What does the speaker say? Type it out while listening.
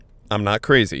I'm not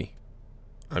crazy.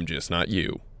 I'm just not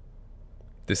you.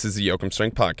 This is the Yoakum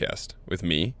Strength Podcast with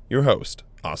me, your host,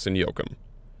 Austin Yoakum.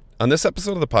 On this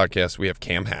episode of the podcast, we have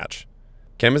Cam Hatch.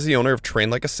 Cam is the owner of Train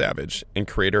Like a Savage and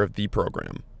creator of The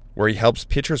Program, where he helps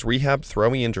pitchers rehab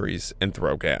throwing injuries and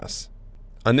throw gas.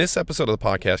 On this episode of the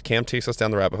podcast, Cam takes us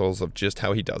down the rabbit holes of just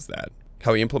how he does that,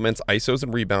 how he implements ISOs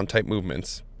and rebound type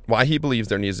movements, why he believes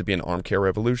there needs to be an arm care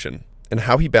revolution, and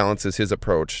how he balances his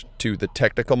approach to the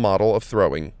technical model of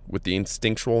throwing with the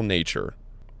instinctual nature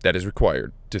that is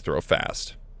required to throw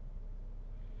fast.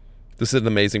 This is an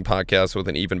amazing podcast with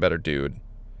an even better dude,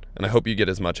 and I hope you get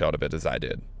as much out of it as I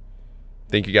did.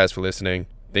 Thank you guys for listening.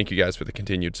 Thank you guys for the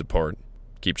continued support.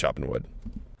 Keep chopping wood.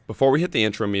 Before we hit the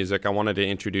intro music, I wanted to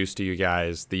introduce to you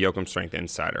guys the Yoakum Strength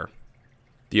Insider.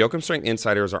 The Yoakum Strength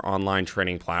Insider is our online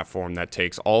training platform that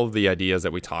takes all of the ideas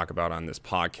that we talk about on this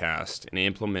podcast and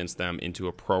implements them into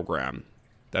a program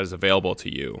that is available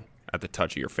to you at the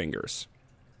touch of your fingers.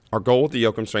 Our goal with the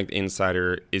Yoakum Strength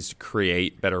Insider is to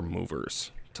create better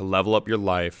movers, to level up your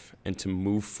life, and to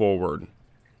move forward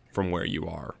from where you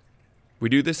are. We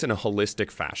do this in a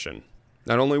holistic fashion.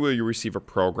 Not only will you receive a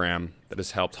program that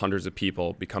has helped hundreds of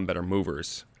people become better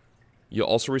movers, you'll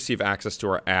also receive access to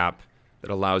our app that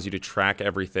allows you to track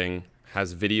everything,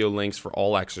 has video links for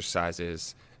all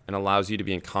exercises, and allows you to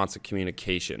be in constant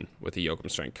communication with a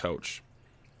Yoakum Strength coach.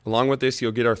 Along with this,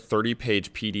 you'll get our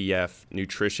 30-page PDF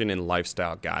nutrition and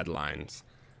lifestyle guidelines.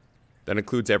 That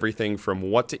includes everything from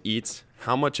what to eat,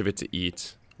 how much of it to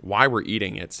eat, why we're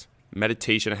eating it,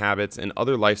 meditation habits, and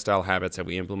other lifestyle habits that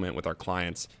we implement with our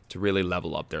clients to really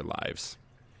level up their lives.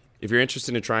 If you're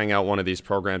interested in trying out one of these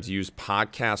programs, use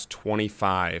Podcast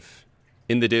 25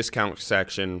 in the discount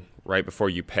section right before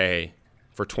you pay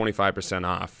for 25%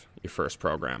 off your first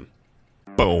program.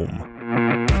 Boom.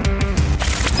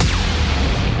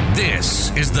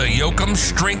 This is the Yoakum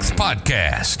Strength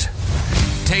Podcast.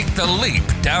 Take the leap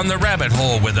down the rabbit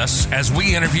hole with us as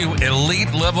we interview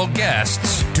elite level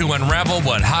guests to unravel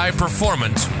what high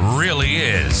performance really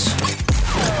is.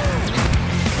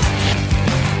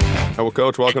 Well,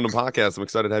 Coach, welcome to the podcast. I'm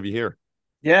excited to have you here.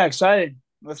 Yeah, excited.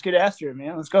 Let's get after it,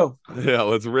 man. Let's go. Yeah,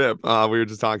 let's rip. We were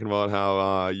just talking about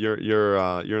how you're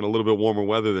in a little bit warmer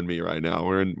weather than me right now.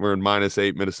 We're in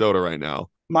 -8 Minnesota right now.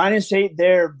 -8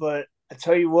 there, but I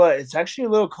tell you what, it's actually a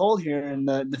little cold here in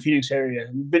the Phoenix area.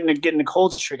 We've been getting a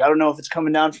cold streak. I don't know if it's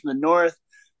coming down from the north.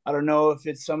 I don't know if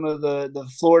it's some of the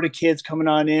Florida kids coming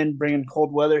on in, bringing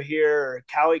cold weather here, or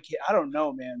Cali kid. I don't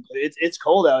know, man. But it's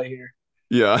cold out here.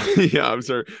 Yeah, yeah, I'm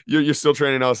sure. You're still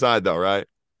training outside though, right?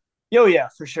 Oh yeah,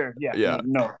 for sure. Yeah, Yeah.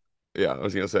 no. Yeah, I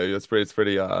was gonna say it's pretty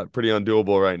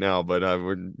undoable right now, but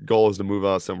our goal is to move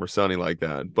out somewhere sunny like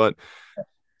that. But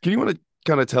can you want to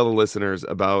kind of tell the listeners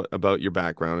about your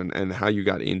background and how you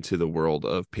got into the world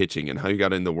of pitching and how you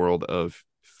got in the world of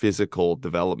physical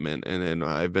development? And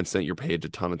I've been sent your page a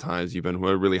ton of times. You've been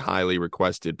a really highly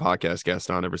requested podcast guest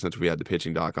on ever since we had the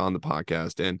Pitching Doc on the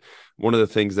podcast. And one of the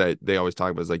things that they always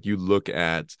talk about is like you look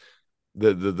at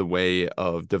the way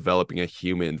of developing a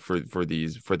human for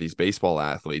these baseball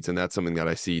athletes, and that's something that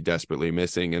I see desperately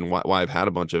missing. And why I've had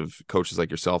a bunch of coaches like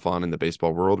yourself on in the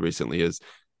baseball world recently is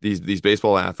these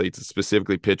baseball athletes,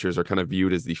 specifically pitchers, are kind of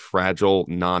viewed as the fragile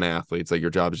non-athletes. Like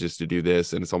your job is just to do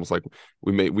this, and it's almost like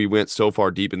we went so far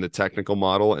deep in the technical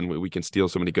model, and we can steal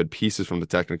so many good pieces from the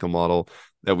technical model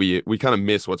that we kind of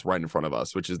miss what's right in front of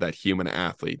us, which is that human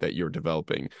athlete that you're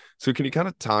developing. So can you kind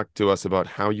of talk to us about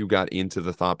how you got into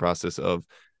the thought process of,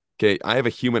 okay, I have a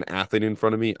human athlete in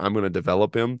front of me, I'm going to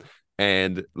develop him,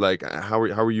 and like how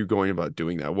are you going about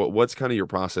doing that? What's kind of your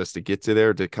process to get to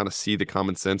there, to kind of see the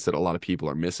common sense that a lot of people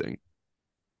are missing?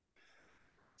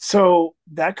 So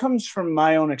that comes from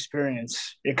my own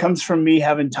experience. It comes from me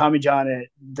having Tommy John at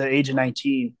the age of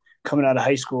 19, coming out of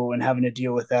high school and having to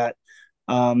deal with that.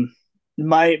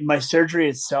 My surgery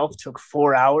itself took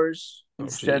 4 hours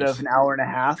instead of an hour and a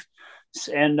half.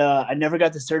 And I never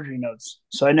got the surgery notes.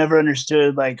 So I never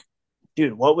understood, like,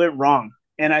 dude, what went wrong?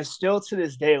 And I still, to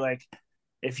this day, like,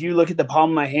 if you look at the palm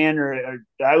of my hand, or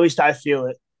at least I feel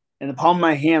it, in the palm of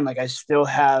my hand, like, I still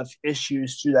have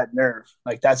issues through that nerve.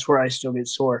 Like, that's where I still get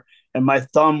sore. And my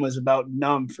thumb was about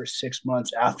numb for 6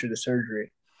 months after the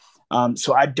surgery.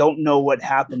 So I don't know what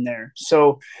happened there.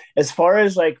 So as far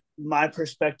as like my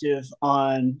perspective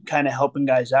on kind of helping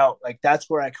guys out, like that's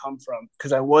where I come from,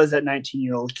 because I was that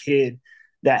 19-year-old kid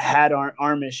that had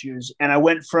arm issues. And I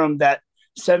went from that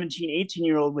 17,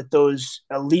 18-year-old with those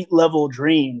elite level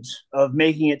dreams of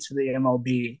making it to the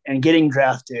MLB and getting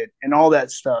drafted and all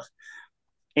that stuff.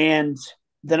 And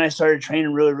then I started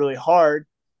training really, really hard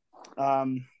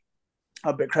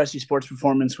up at Crusty Sports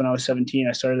Performance when I was 17.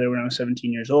 I started there when I was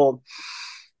 17 years old.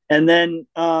 And then,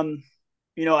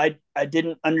 I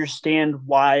didn't understand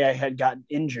why I had gotten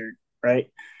injured,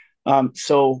 right?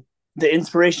 So the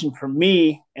inspiration for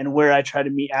me and where I try to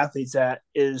meet athletes at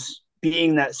is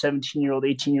being that 17-year-old,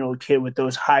 18-year-old kid with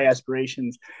those high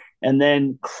aspirations and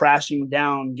then crashing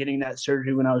down, getting that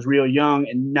surgery when I was real young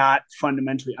and not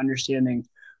fundamentally understanding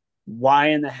why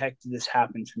in the heck did this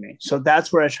happen to me. So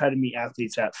that's where I try to meet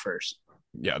athletes at first.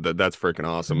 Yeah, that's freaking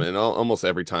awesome. And almost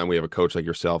every time we have a coach like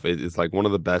yourself, it's like one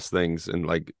of the best things. And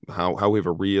like how we have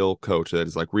a real coach that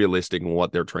is like realistic in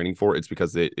what they're training for. It's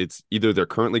because it's either they're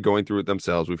currently going through it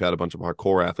themselves. We've had a bunch of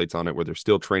hardcore athletes on it where they're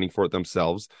still training for it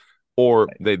themselves, or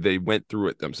they went through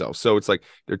it themselves. So it's like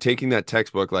they're taking that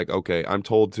textbook, like, okay, I'm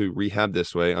told to rehab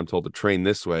this way, I'm told to train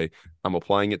this way, I'm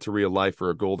applying it to real life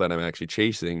for a goal that I'm actually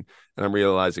chasing, and I'm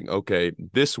realizing, okay,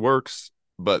 this works,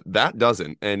 but that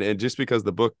doesn't. And just because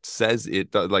the book says it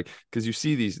does, like, because you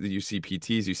see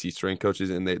PTs, you see strength coaches,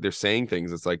 and they're saying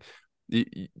things, it's like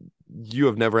you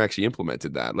have never actually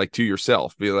implemented that, like, to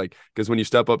yourself. Be like, because when you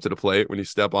step up to the plate, when you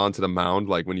step onto the mound,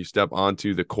 like when you step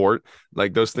onto the court,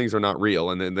 like those things are not real,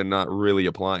 and then they're not really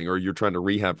applying, or you're trying to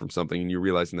rehab from something and you're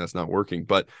realizing that's not working.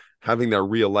 But having that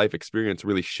real life experience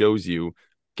really shows you,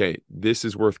 okay, this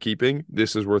is worth keeping,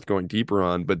 this is worth going deeper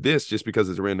on, but this, just because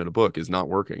it's written in a book, is not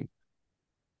working.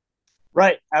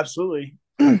 Right. Absolutely.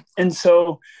 And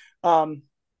so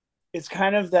it's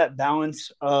kind of that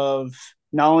balance of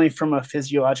not only from a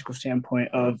physiological standpoint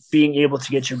of being able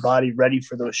to get your body ready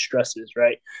for those stresses,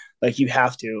 right? Like you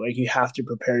have to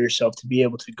prepare yourself to be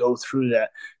able to go through that,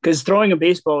 because throwing a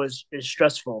baseball is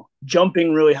stressful.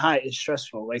 Jumping really high is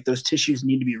stressful. Like those tissues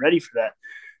need to be ready for that.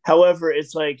 However,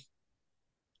 it's like,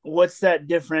 what's that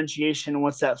differentiation?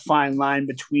 What's that fine line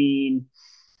between,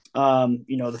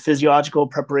 the physiological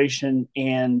preparation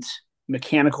and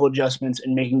mechanical adjustments,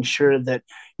 and making sure that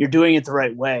you're doing it the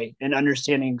right way and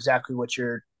understanding exactly what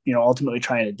you're, ultimately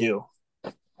trying to do.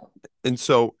 And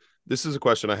so this is a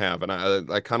question I have, and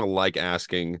I kind of like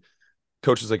asking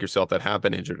coaches like yourself that have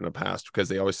been injured in the past, because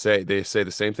they say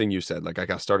the same thing you said. Like, I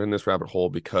got started in this rabbit hole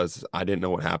because I didn't know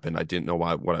what happened. I didn't know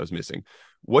what I was missing.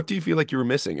 What do you feel like you were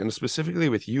missing? And specifically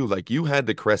with you, like, you had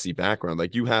the Cressy background,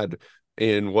 like you had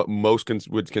in what most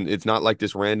it's not like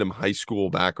this random high school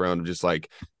background of just like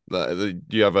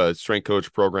you have a strength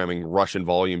coach programming Russian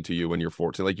volume to you when you're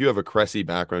 14. Like, you have a Cressy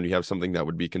background. You have something that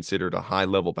would be considered a high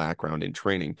level background in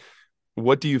training.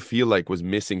 What do you feel like was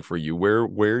missing for you?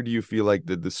 Where do you feel like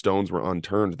the stones were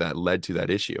unturned that led to that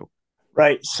issue?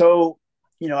 Right. So,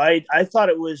 I thought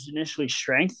it was initially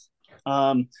strength.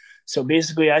 So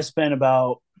basically, I spent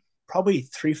about probably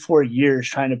 3-4 years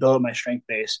trying to build up my strength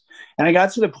base, and I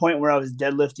got to the point where I was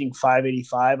deadlifting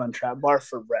 585 on trap bar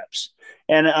for reps.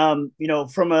 And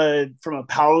from a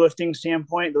powerlifting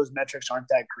standpoint, those metrics aren't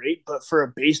that great, but for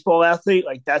a baseball athlete,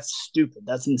 like, that's stupid,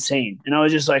 that's insane. And I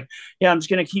was just like, yeah, I'm just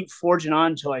gonna keep forging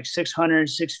on to like 600,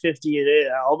 650.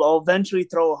 I'll eventually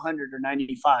throw 100 or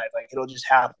 95. Like, it'll just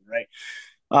happen, right?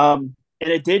 And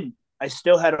it didn't. I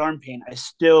still had arm pain. I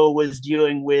still was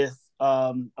dealing with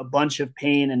a bunch of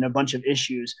pain and a bunch of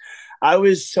issues. I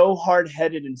was so hard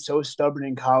headed and so stubborn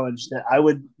in college that I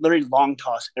would literally long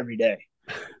toss every day.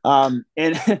 And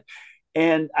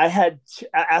and I had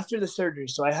after the surgery.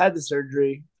 So I had the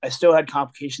surgery. I still had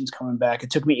complications coming back.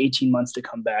 It took me 18 months to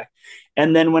come back.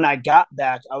 And then when I got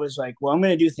back, I was like, well, I'm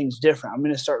going to do things different. I'm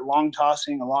going to start long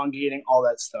tossing, elongating, all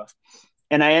that stuff.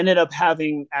 And I ended up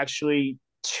having actually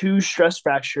 2 stress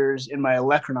fractures in my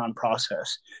olecranon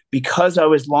process because I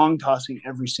was long tossing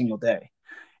every single day.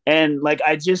 And like,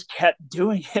 I just kept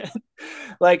doing it.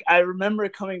 Like, I remember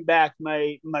coming back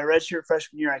my redshirt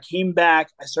freshman year. I came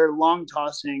back, I started long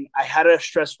tossing. I had a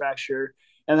stress fracture,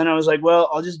 and then I was like, well,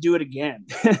 I'll just do it again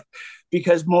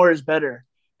because more is better.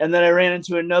 And then I ran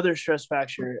into another stress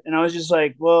fracture, and I was just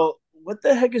like, well, what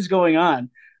the heck is going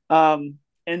on?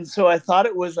 And so I thought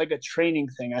it was like a training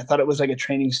thing. I thought it was like a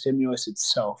training stimulus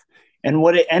itself. And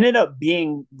what it ended up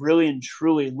being, really and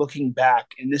truly, looking back,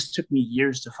 and this took me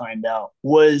years to find out,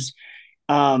 was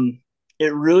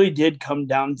it really did come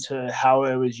down to how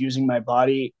I was using my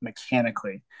body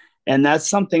mechanically. And that's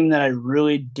something that I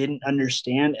really didn't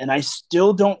understand. And I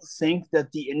still don't think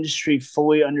that the industry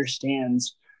fully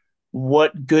understands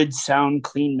what good, sound,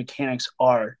 clean mechanics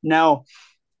are. Now,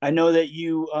 I know that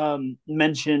you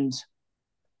mentioned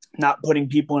not putting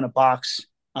people in a box,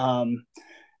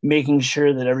 making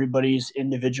sure that everybody's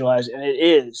individualized, and it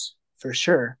is for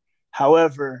sure.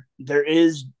 However, there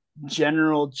is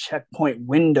general checkpoint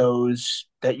windows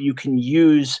that you can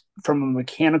use from a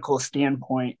mechanical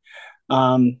standpoint,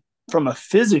 from a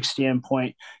physics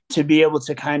standpoint, to be able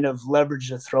to kind of leverage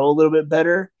the throw a little bit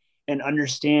better and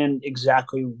understand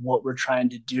exactly what we're trying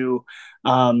to do.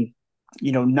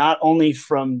 Not only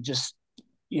from just,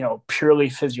 purely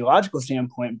physiological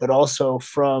standpoint, but also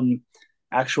from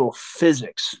actual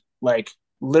physics, like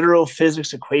literal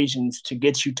physics equations to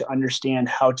get you to understand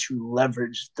how to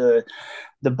leverage the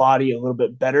body a little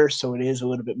bit better, so it is a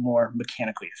little bit more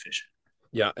mechanically efficient.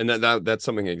 Yeah, and that's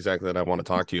something exactly that I want to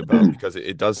talk to you about, because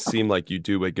it does seem like you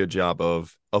do a good job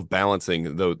of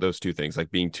balancing those two things, like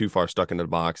being too far stuck into the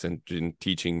box and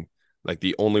teaching like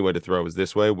the only way to throw is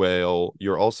this way. Well,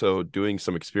 you're also doing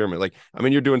some experiment. Like, I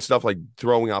mean, you're doing stuff like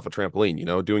throwing off a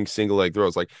trampoline, doing single leg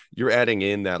throws. Like, you're adding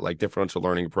in that like differential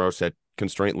learning approach, that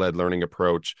constraint led learning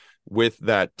approach with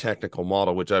that technical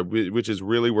model, which is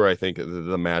really where I think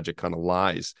the magic kind of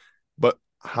lies. But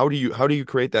how do you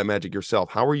create that magic yourself?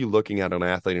 How are you looking at an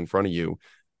athlete in front of you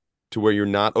to where you're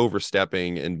not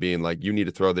overstepping and being like, you need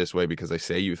to throw this way because I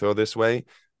say you throw this way,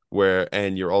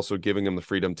 and you're also giving them the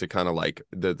freedom to kind of like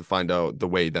to find out the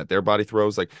way that their body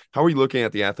throws? Like, how are you looking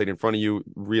at the athlete in front of you,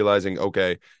 realizing,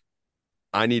 okay,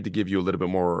 I need to give you a little bit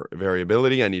more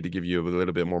variability, I need to give you a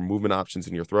little bit more movement options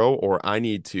in your throw, or I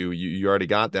need to, you already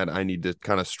got that, I need to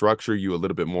kind of structure you a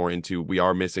little bit more into, we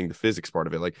are missing the physics part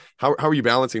of it. Like, how are you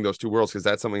balancing those two worlds? Because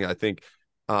that's something I think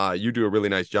you do a really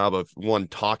nice job of, one,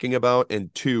 talking about,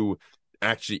 and two,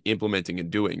 actually implementing and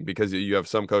doing, because you have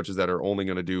some coaches that are only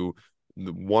going to do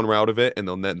the one route of it, and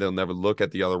they'll never look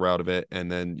at the other route of it,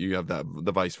 and then you have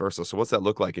the vice versa. So what's that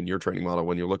look like in your training model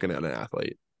when you're looking at an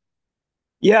athlete?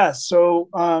 Yeah, so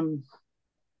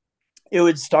it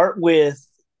would start with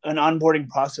an onboarding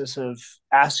process of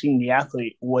asking the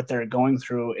athlete what they're going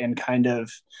through and kind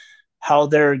of how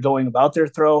they're going about their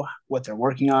throw, what they're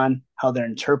working on, how they're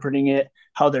interpreting it,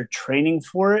 how they're training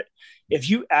for it. If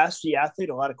you ask the athlete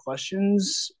a lot of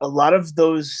questions, a lot of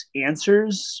those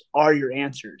answers are your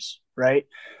answers, right?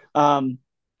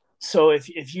 So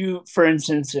if you, for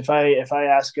instance, if I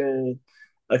ask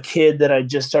a kid that I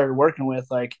just started working with,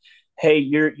 like, hey,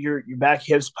 your back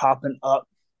hips popping up,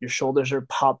 your shoulders are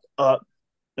popped up,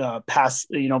 past,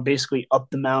 basically up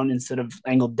the mound instead of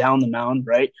angled down the mound,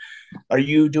 right? Are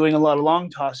you doing a lot of long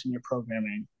toss in your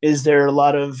programming? Is there a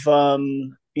lot of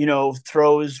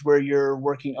throws where you're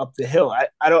working up the hill?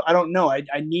 I don't know.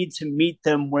 I need to meet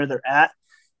them where they're at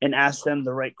and ask them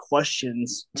the right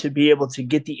questions to be able to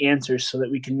get the answers so that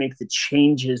we can make the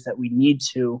changes that we need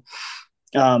to,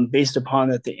 based upon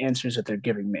the answers that they're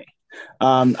giving me.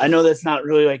 I know that's not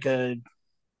really like a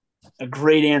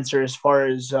great answer as far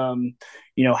as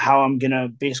how I'm gonna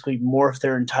basically morph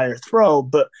their entire throw,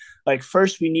 but like,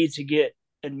 first we need to get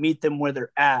and meet them where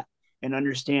they're at and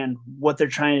understand what they're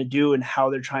trying to do and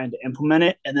how they're trying to implement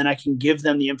it, and then I can give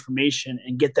them the information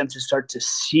and get them to start to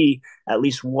see at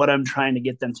least what I'm trying to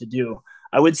get them to do.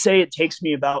 I would say it takes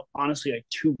me about, honestly, like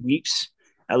 2 weeks,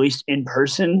 at least in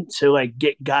person, to like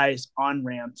get guys on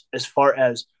ramped as far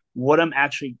as what I'm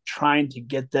actually trying to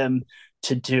get them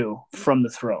to do from the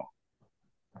throw.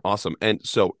 Awesome. And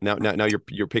so now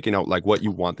you're picking out like what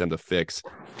you want them to fix.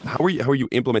 How are you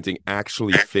implementing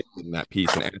actually fixing that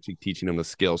piece and actually teaching them the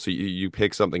skill? So you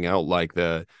pick something out like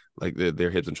their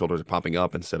hips and shoulders are popping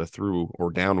up instead of through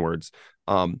or downwards.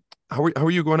 How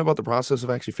are you going about the process of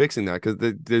actually fixing that? Because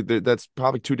that's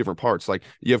probably two different parts. Like,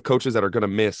 you have coaches that are going to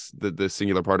miss the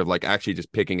singular part of like actually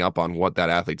just picking up on what that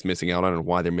athlete's missing out on and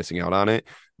why they're missing out on it.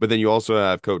 But then you also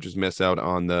have coaches miss out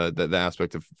on the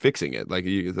aspect of fixing it. Like,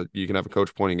 you can have a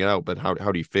coach pointing it out, but how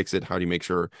do you fix it? How do you make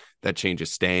sure that change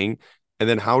is staying? And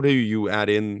then how do you add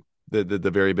in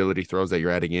the variability throws that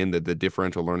you're adding in, the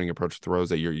differential learning approach throws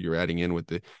that you're adding in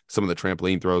with some of the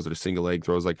trampoline throws or the single leg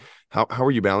throws? Like, how are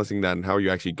you balancing that, and how are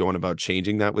you actually going about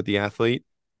changing that with the athlete?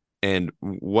 And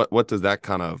what does that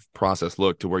kind of process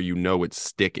look to where it's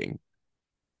sticking?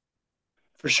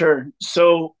 For sure.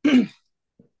 So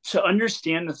to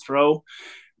understand the throw,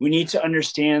 we need to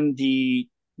understand the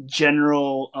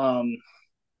general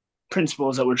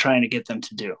principles that we're trying to get them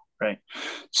to do, right?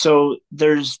 So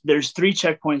there's 3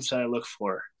 checkpoints that I look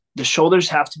for. The shoulders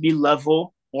have to be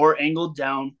level or angled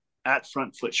down at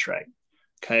front foot strike.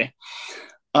 Okay.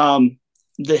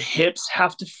 The hips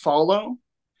have to follow,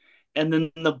 and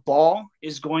then the ball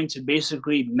is going to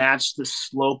basically match the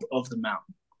slope of the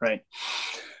mountain, right?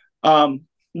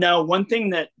 Now, one thing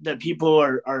that people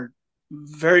are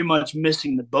very much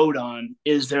missing the boat on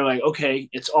is they're like, okay,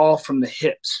 it's all from the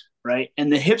hips, right?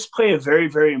 And the hips play a very,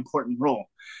 very important role.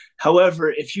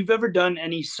 However, if you've ever done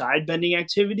any side bending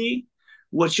activity,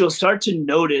 what you'll start to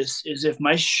notice is if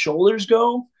my shoulders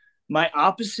go, my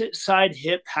opposite side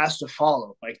hip has to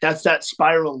follow. Like, that's that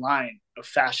spiral line of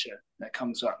fascia that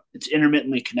comes up. It's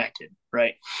intermittently connected,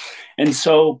 right? And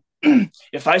so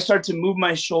if I start to move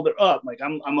my shoulder up, like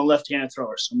I'm a left-handed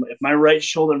thrower, so if my right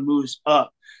shoulder moves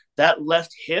up, that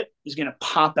left hip is going to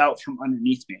pop out from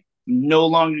underneath me. I'm no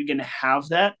longer going to have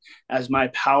that as my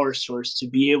power source to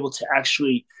be able to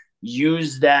actually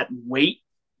use that weight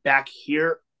back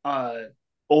here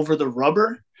over the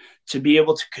rubber to be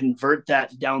able to convert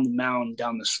that down the mound,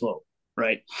 down the slope,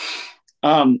 right?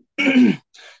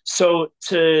 So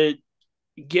to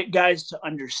get guys to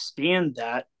understand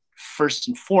that, first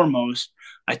and foremost,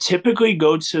 I typically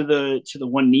go to the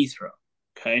one knee throw.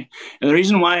 Okay. And the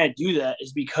reason why I do that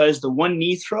is because the one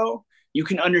knee throw, you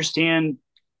can understand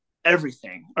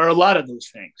everything or a lot of those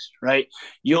things, right?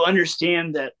 You'll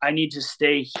understand that I need to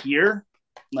stay here,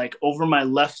 like over my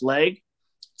left leg,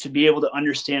 to be able to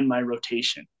understand my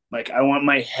rotation. Like I want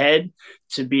my head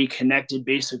to be connected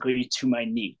basically to my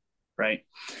knee, right?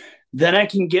 Then I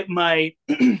can get my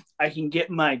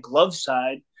glove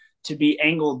side to be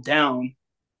angled down,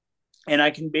 and I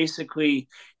can basically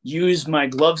use my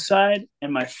glove side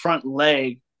and my front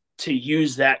leg to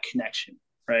use that connection,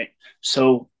 right?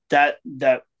 So that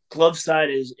glove side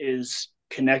is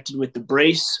connected with the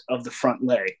brace of the front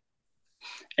leg.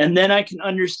 And then I can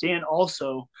understand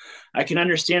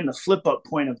the flip up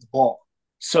point of the ball.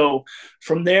 So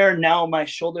from there, now my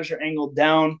shoulders are angled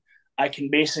down. I can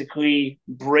basically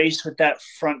brace with that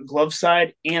front glove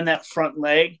side and that front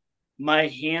leg. My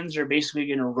hands are basically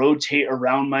going to rotate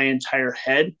around my entire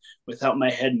head without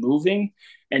my head moving.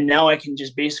 And now I can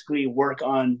just basically work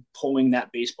on pulling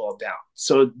that baseball down.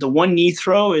 So the one knee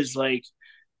throw is like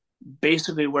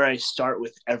basically where I start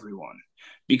with everyone,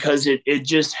 because it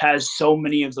just has so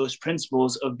many of those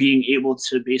principles of being able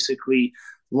to basically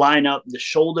line up the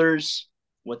shoulders,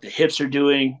 what the hips are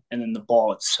doing, and then the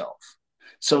ball itself.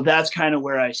 So that's kind of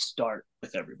where I start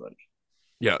with everybody.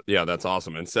 Yeah, that's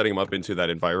awesome. And setting them up into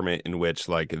that environment in which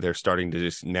like they're starting to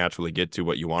just naturally get to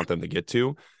what you want them to get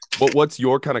to. But what's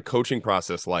your kind of coaching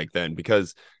process like then?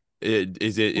 Because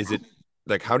is it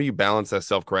like, how do you balance that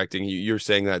self-correcting? You're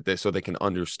saying that so they can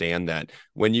understand that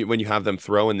when you have them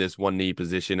throw in this one knee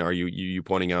position, are you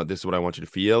pointing out, this is what I want you to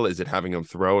feel? Is it having them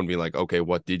throw and be like, okay,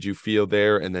 what did you feel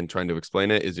there? And then trying to explain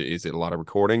it? Is it a lot of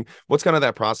recording? What's kind of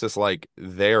that process like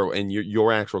there, and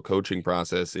your actual coaching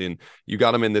process? And you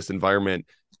got them in this environment.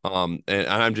 And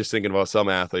I'm just thinking about some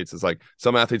athletes. It's like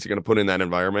some athletes are going to put in that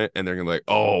environment and they're going to be like,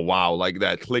 oh, wow, like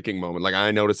that clicking moment. Like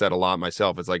I notice that a lot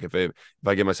myself. It's like if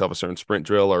I give myself a certain sprint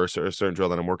drill or a certain drill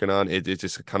that I'm working on, it's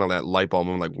just kind of that light bulb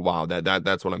moment. Like, wow,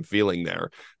 that's what I'm feeling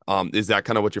there. Is that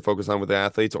kind of what you're focused on with the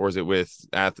athletes, or is it with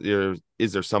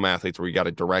is there some athletes where you got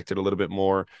to direct it a little bit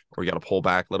more, or you got to pull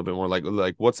back a little bit more?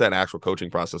 Like what's that actual coaching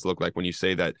process look like when you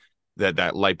say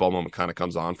that light bulb moment kind of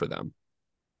comes on for them?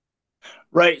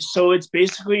 Right. So it's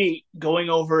basically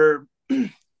going over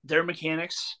their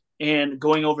mechanics and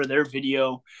going over their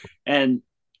video and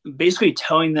basically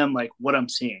telling them like what I'm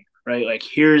seeing, right? Like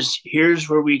here's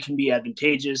where we can be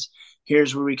advantageous.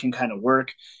 Here's where we can kind of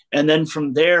work. And then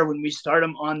from there, when we start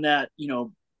them on that,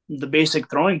 the basic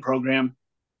throwing program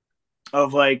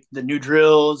of like the new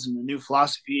drills and the new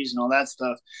philosophies and all that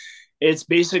stuff, it's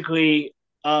basically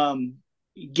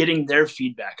getting their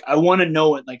feedback. I want to know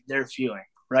what like they're feeling.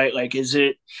 Right? Like,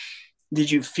 did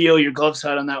you feel your glove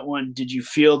side on that one? Did you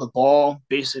feel the ball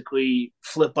basically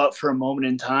flip up for a moment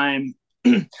in time?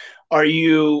 Are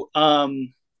you,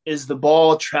 is the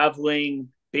ball traveling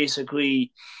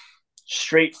basically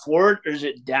straight forward or is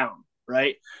it down?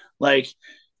 Right? Like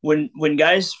when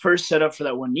guys first set up for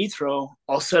that one knee throw,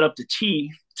 I'll set up the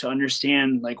tee to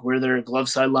understand like where their glove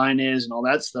side line is and all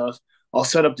that stuff. I'll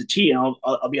set up the tee and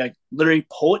I'll be like, literally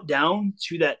pull it down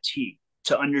to that tee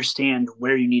to understand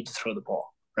where you need to throw the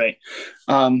ball, right?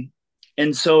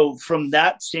 And so from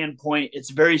that standpoint, it's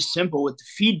very simple with the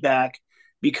feedback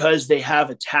because they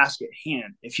have a task at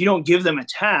hand. If you don't give them a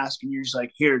task and you're just like,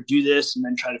 here, do this, and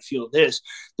then try to feel this,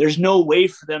 there's no way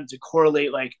for them to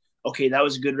correlate like, okay, that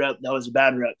was a good rep, that was a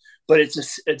bad rep. But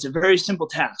it's a very simple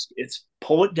task. It's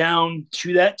pull it down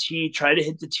to that tee, try to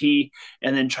hit the tee,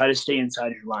 and then try to stay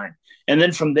inside your line. And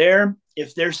then from there,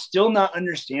 if they're still not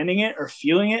understanding it or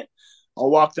feeling it, I'll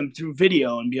walk them through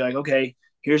video and be like, okay,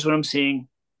 here's what I'm seeing.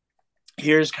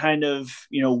 Here's kind of,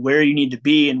 where you need to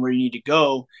be and where you need to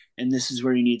go. And this is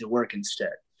where you need to work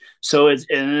instead. So and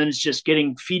then it's just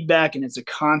getting feedback, and it's a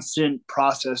constant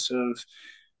process of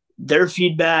their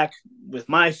feedback with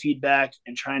my feedback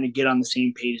and trying to get on the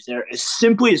same page there as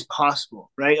simply as possible.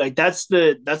 Right. Like that's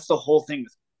the whole thing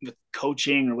with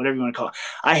coaching or whatever you want to call it.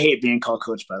 I hate being called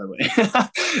coach, by the way.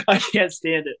 I can't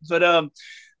stand it.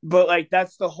 But like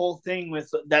that's the whole thing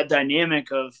with that dynamic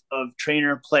of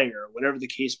trainer player, whatever the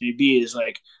case may be, is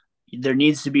like there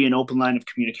needs to be an open line of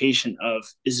communication of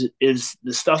is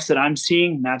the stuff that I'm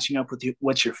seeing matching up with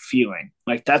what you're feeling.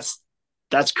 Like that's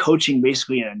coaching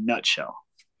basically in a nutshell.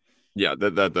 Yeah,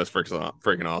 that's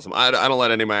freaking awesome. I don't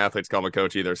let any of my athletes call me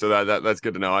coach either, so that's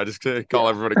good to know. I just call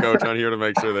everybody coach on here to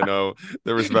make sure they know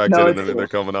they're respected No, and it's they're cool.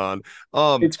 coming on.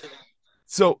 Um, It's cool.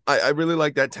 so I really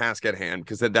like that task at hand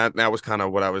because that was kind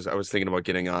of what I was thinking about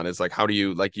getting on is like how do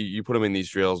you like you put them in these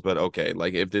drills, but okay,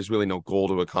 like if there's really no goal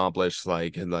to accomplish,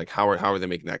 like and like how are they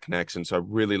making that connection? So I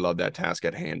really love that task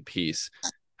at hand piece.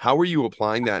 How are you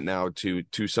applying that now to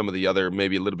some of the other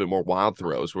maybe a little bit more wild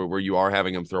throws where you are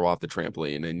having them throw off the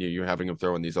trampoline and you're having them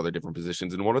throw in these other different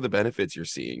positions, and what are the benefits you're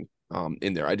seeing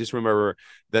in there? I just remember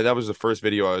that was the first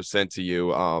video I was sent to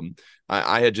you.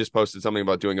 I had just posted something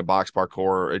about doing a box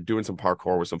parkour or doing some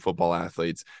parkour with some football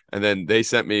athletes, and then they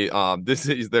sent me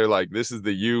they're like, this is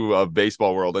the you of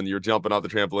baseball world, and you're jumping off the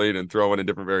trampoline and throwing in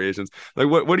different variations. Like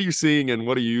what are you seeing and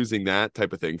what are you using that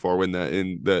type of thing for when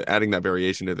the adding that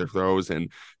variation to their throws,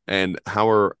 and how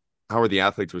are the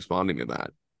athletes responding to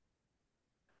that?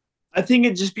 I think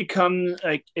it just becomes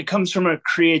like it comes from a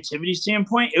creativity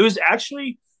standpoint. It was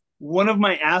actually one of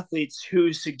my athletes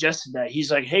who suggested that. He's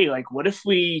like, "Hey, like, what if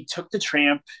we took the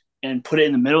tramp and put it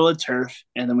in the middle of the turf,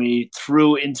 and then we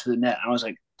threw into the net?" I was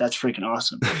like, "That's freaking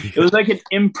awesome." It Yeah. was like an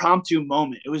impromptu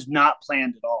moment. It was not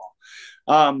planned at all.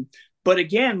 Um, but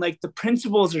again, like the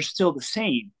principles are still the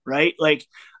same, right? Like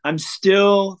I'm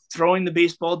still throwing the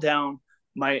baseball down.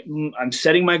 I'm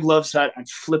setting my glove side. I'm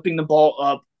flipping the ball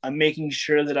up. I'm making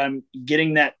sure that I'm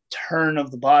getting that turn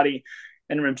of the body,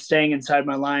 and I'm staying inside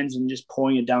my lines and just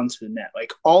pulling it down to the net.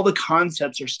 Like all the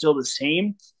concepts are still the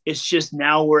same. It's just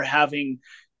now we're having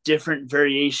different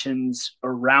variations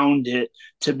around it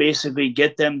to basically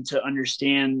get them to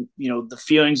understand, the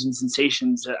feelings and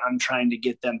sensations that I'm trying to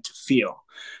get them to feel.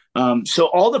 So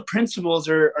all the principles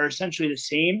are essentially the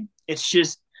same. It's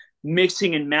just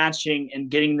mixing and matching and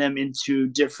getting them into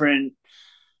different,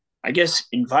 I guess,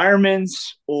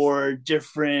 environments or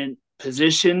different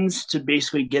positions to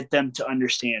basically get them to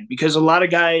understand. Because a lot of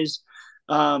guys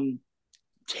um,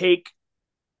 take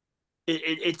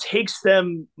it takes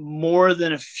them more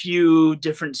than a few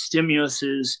different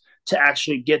stimuluses to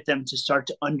actually get them to start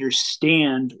to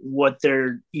understand what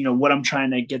I'm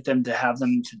trying to get them to have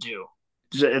them to do.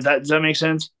 Does that make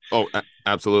sense? Oh,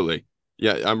 absolutely.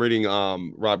 Yeah, I'm reading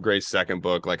Rob Gray's second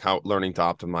book, like how learning to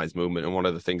optimize movement. And one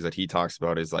of the things that he talks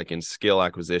about is like in skill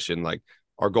acquisition, like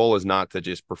our goal is not to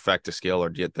just perfect a skill or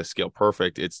get the skill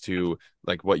perfect. It's to,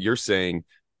 like what you're saying,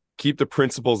 keep the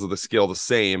principles of the skill the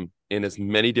same in as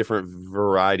many different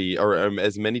variety or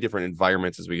as many different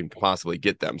environments as we can possibly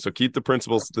get them. So keep the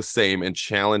principles the same and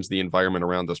challenge the environment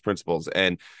around those principles.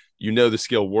 And the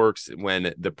skill works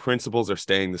when the principles are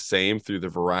staying the same through the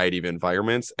variety of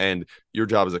environments. And your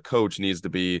job as a coach needs to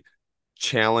be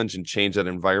challenge and change that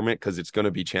environment because it's going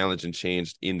to be challenged and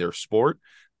changed in their sport.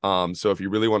 So if you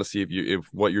really want to see if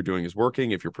what you're doing is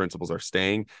working, if your principles are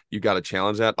staying, you got to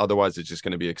challenge that. Otherwise, it's just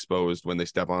going to be exposed when they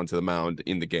step onto the mound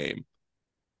in the game.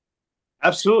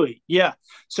 Absolutely. Yeah.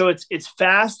 So it's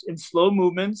fast and slow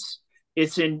movements.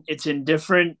 It's in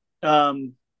different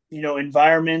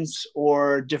environments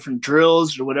or different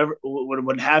drills or whatever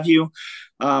what have you.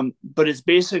 But it's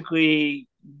basically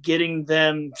getting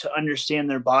them to understand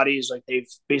their bodies like they've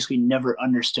basically never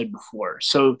understood before.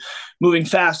 So moving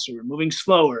faster, moving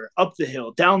slower, up the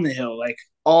hill, down the hill, like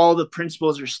all the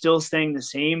principles are still staying the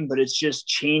same, but it's just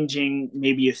changing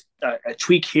maybe a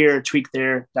tweak here, a tweak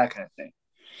there, that kind of thing.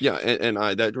 Yeah, and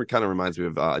that kind of reminds me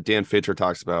of Dan Fitcher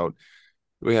talks about.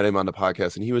 We had him on the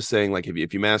podcast, and he was saying like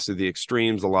if you master the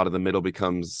extremes, a lot of the middle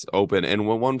becomes open. And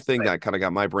one thing Right. that kind of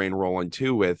got my brain rolling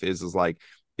too with is like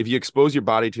if you expose your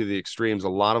body to the extremes, a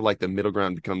lot of like the middle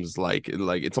ground becomes like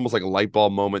it's almost like a light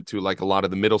bulb moment to like a lot of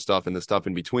the middle stuff and the stuff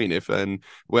in between. If and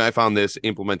when I found this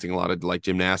implementing a lot of like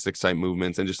gymnastics type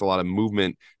movements and just a lot of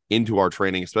movement into our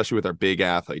training, especially with our big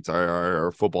athletes,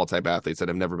 our football type athletes that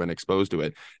have never been exposed to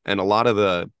it, and a lot of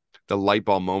the light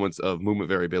bulb moments of movement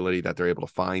variability that they're able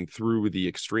to find through the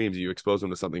extremes. You expose them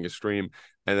to something extreme,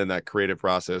 and then that creative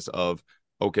process of,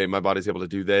 okay, my body's able to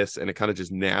do this, and it kind of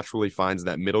just naturally finds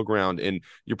that middle ground. And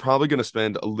you're probably going to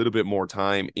spend a little bit more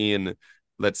time in,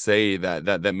 let's say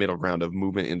that middle ground of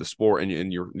movement in the sport,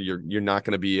 and you're not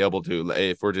going to be able to,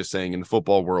 if we're just saying in the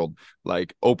football world,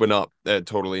 like open up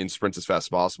totally and sprint as fast as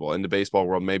possible. In the baseball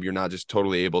world, maybe you're not just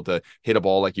totally able to hit a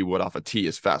ball like you would off a tee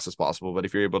as fast as possible, but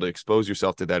if you're able to expose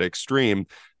yourself to that extreme,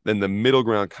 then the middle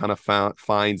ground kind of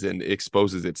finds and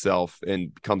exposes itself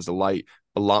and comes to light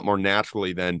a lot more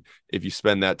naturally than if you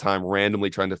spend that time randomly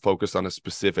trying to focus on a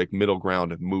specific middle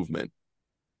ground of movement.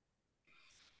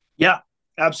 Yeah,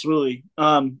 absolutely.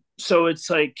 So it's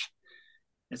like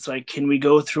It's like, can we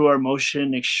go through our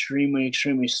motion extremely,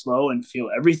 extremely slow and feel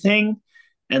everything?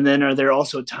 And then are there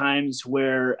also times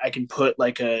where I can put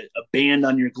like a band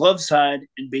on your glove side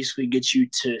and basically get you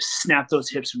to snap those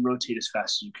hips and rotate as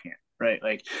fast as you can, right?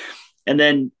 Like, and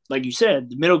then, like you said,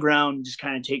 the middle ground just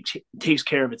kind of takes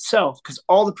care of itself because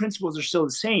all the principles are still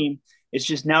the same. It's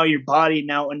just now your body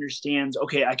now understands,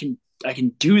 okay, I can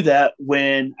do that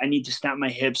when I need to snap my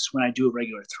hips when I do a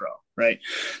regular throw, right?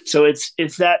 So it's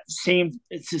the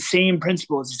same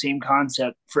principle, it's the same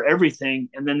concept for everything,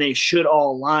 and then they should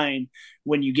all align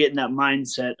when you get in that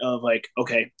mindset of like,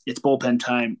 okay, it's bullpen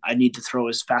time. I need to throw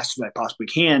as fast as I possibly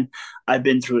can. I've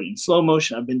been through it in slow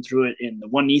motion. I've been through it in the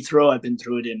one knee throw. I've been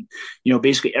through it in,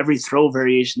 basically every throw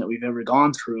variation that we've ever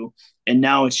gone through. And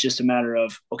now it's just a matter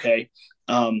of, okay,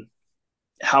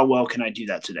 how well can I do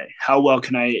that today? How well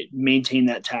can I maintain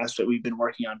that task that we've been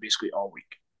working on basically all week?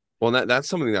 Well, that's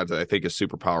something that I think is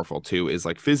super powerful too. Is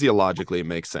like physiologically it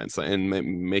makes sense, and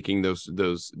making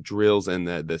those drills and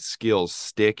the skills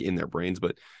stick in their brains.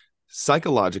 But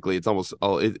psychologically, it's almost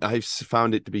I've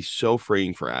found it to be so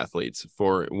freeing for athletes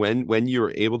for when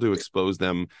you're able to expose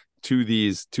them to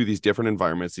these different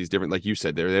environments, these different, like you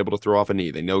said, they're able to throw off a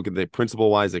knee. They know the principle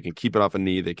wise, they can keep it off a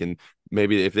knee. They can,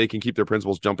 maybe if they can keep their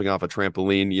principles jumping off a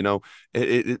trampoline,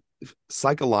 it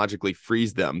psychologically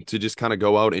frees them to just kind of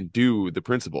go out and do the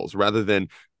principles rather than,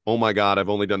 oh my God, I've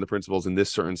only done the principles in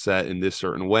this certain set in this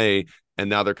certain way. And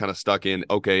now they're kind of stuck in,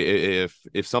 okay,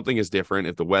 if something is different,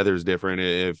 if the weather's different,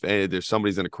 if there's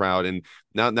somebody's in a crowd, and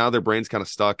now their brain's kind of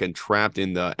stuck and trapped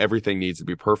in the everything needs to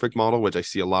be perfect model, which I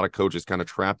see a lot of coaches kind of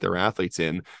trap their athletes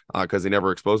in because they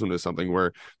never expose them to something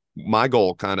where my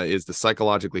goal kind of is to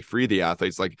psychologically free the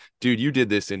athletes. Like, dude, you did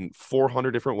this in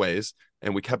 400 different ways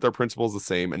and we kept our principles the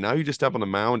same. And now you just step on the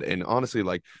mound. And honestly,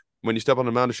 like, when you step on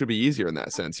the mound, it should be easier in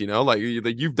that sense, like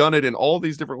you've done it in all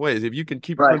these different ways. If you can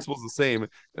keep your principles the same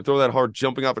and throw that hard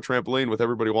jumping off a trampoline with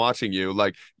everybody watching you,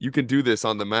 like you can do this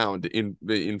on the mound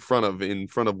in front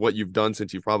of what you've done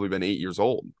since you've probably been 8 years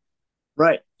old.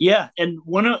 Right. Yeah. And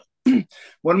one of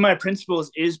my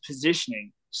principles is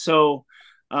positioning. So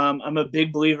I'm a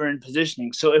big believer in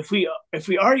positioning. So if we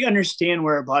already understand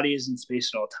where our body is in space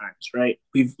at all times, right?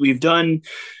 We've done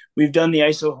the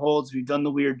ISO holds, we've done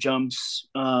the weird jumps.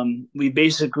 We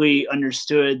basically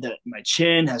understood that my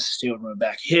chin has to stay over my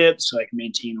back hip so I can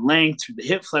maintain length through the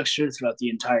hip flexor throughout the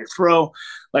entire throw.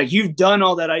 Like you've done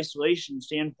all that isolation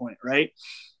standpoint, right?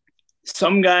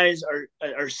 Some guys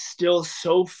are still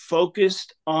so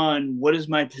focused on what does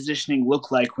my positioning look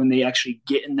like when they actually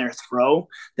get in their throw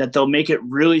that they'll make it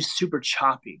really super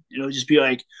choppy. It'll just be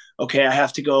like, okay, I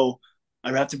have to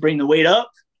bring the weight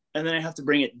up and then I have to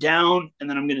bring it down and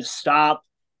then I'm going to stop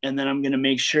and then I'm going to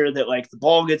make sure that like the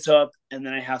ball gets up and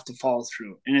then I have to follow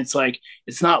through. And it's like,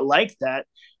 it's not like that.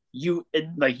 You're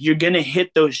going to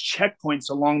hit those checkpoints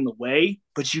along the way,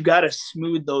 but you got to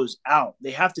smooth those out.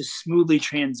 They have to smoothly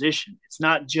transition. It's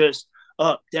not just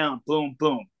up, down, boom,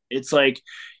 boom. It's like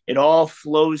it all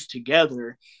flows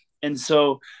together. And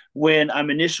so when I'm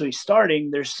initially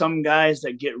starting, there's some guys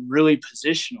that get really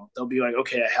positional. They'll be like,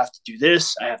 okay, I have to do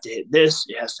this. I have to hit this.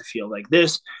 It has to feel like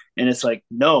this. And it's like,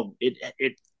 no,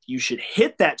 you should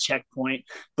hit that checkpoint,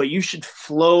 but you should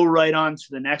flow right on to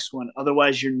the next one.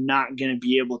 Otherwise, you're not going to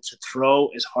be able to throw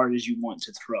as hard as you want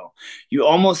to throw. You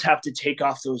almost have to take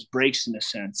off those brakes in a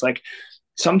sense. Like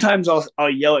sometimes I'll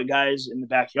yell at guys in the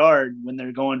backyard when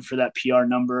they're going for that PR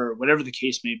number or whatever the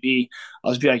case may be.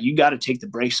 I'll just be like, you got to take the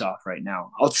brakes off right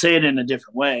now. I'll say it in a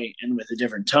different way and with a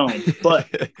different tone, but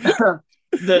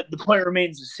the point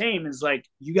remains the same is like,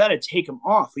 you got to take them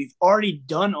off. We've already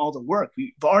done all the work.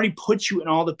 We've already put you in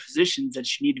all the positions that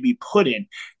you need to be put in.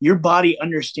 Your body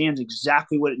understands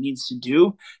exactly what it needs to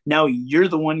do. Now you're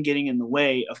the one getting in the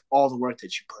way of all the work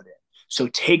that you put in. So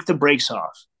take the brakes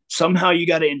off. Somehow you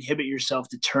got to inhibit yourself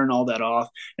to turn all that off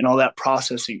and all that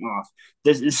processing off.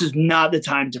 This is not the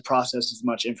time to process as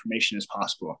much information as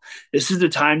possible. This is the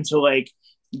time to like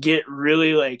get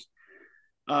really like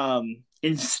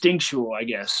instinctual, I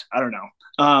guess. I don't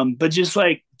know. But just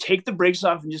like take the brakes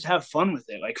off and just have fun with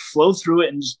it. Like flow through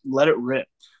it and just let it rip.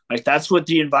 Like that's what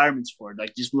the environment's for.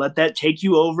 Like just let that take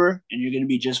you over and you're going to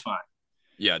be just fine.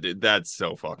 Yeah, dude, that's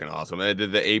so fucking awesome.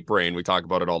 The ape brain, we talk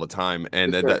about it all the time,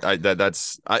 and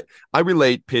I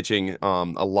relate pitching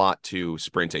a lot to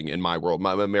sprinting in my world,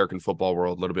 my American football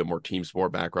world, a little bit more team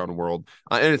sport background world,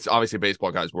 and it's obviously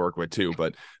baseball guys work with too.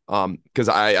 But Because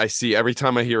I see every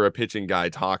time I hear a pitching guy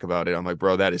talk about it, I'm like,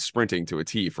 bro, that is sprinting to a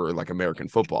T for like American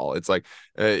football. It's like,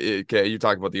 okay, you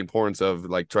talk about the importance of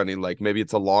like trying to like maybe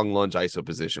it's a long lunge ISO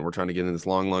position. We're trying to get in this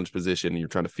long lunge position, and you're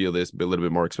trying to feel this a little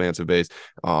bit more expansive base.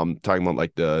 Talking about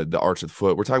like the arch of the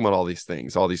foot. We're talking about all these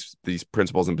things, all these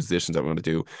principles and positions that we want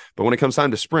to do. But when it comes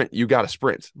time to sprint, you got to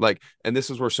sprint. Like, and this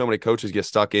is where so many coaches get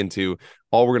stuck into.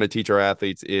 All we're going to teach our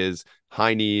athletes is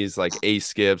high knees, like A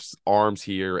skips, arms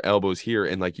here, elbows here,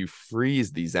 and like you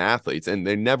freeze these athletes, and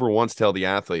they never once tell the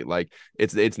athlete like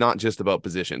it's not just about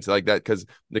positions like that, because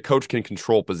the coach can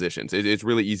control positions. It's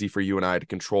really easy for you and I to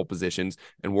control positions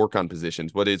and work on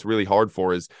positions. What it's really hard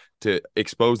for is to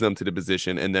expose them to the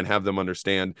position and then have them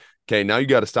understand, okay, now you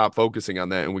got to stop focusing on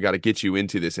that, and we got to get you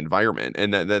into this environment.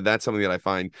 And that's something that I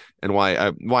find, and why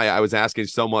I was asking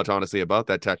so much honestly about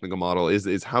that technical model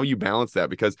is how you balance that,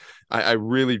 because I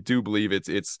really do believe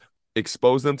it's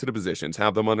expose them to the positions,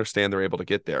 have them understand they're able to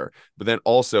get there. But then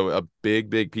also a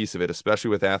big piece of it,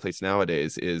 especially with athletes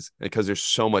nowadays, is because there's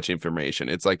so much information.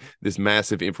 It's like this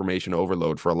massive information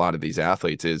overload for a lot of these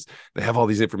athletes. Is they have all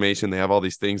these information, they have all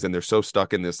these things, and they're so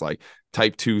stuck in this like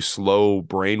type 2 slow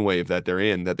brainwave that they're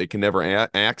in that they can never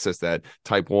access that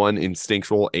type 1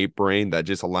 instinctual ape brain that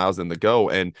just allows them to go.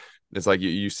 And it's like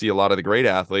you see a lot of the great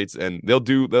athletes, and they'll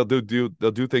do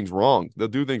things wrong. They'll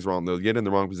do things wrong. They'll get in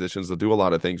the wrong positions. They'll do a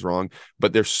lot of things wrong.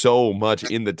 But there's so much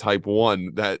in the type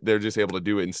 1 that they're just able to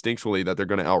do it instinctually that they're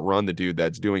going to outrun the dude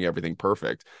that's doing everything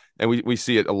perfect. And we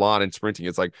see it a lot in sprinting.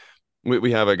 It's like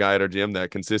we have a guy at our gym that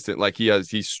consistent, like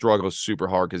he struggles super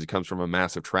hard because he comes from a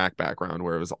massive track background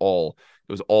where it was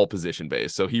all position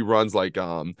based. So he runs like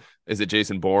is it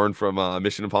Jason Bourne from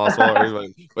Mission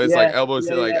Impossible? But it's like elbows,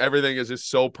 like everything is just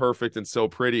so perfect and so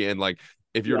pretty. And like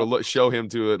if you were to show him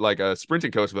to like a sprinting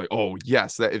coach, be like, oh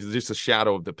yes, that is just a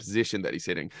shadow of the position that he's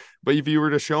hitting. But if you were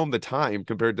to show him the time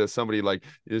compared to somebody like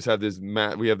you just have this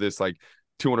we have this like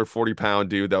 240-pound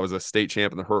dude that was a state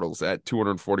champ in the hurdles at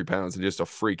 240 pounds and just a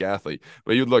freak athlete.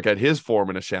 But you'd look at his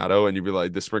form in a shadow and you'd be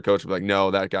like, the sprint coach would be like,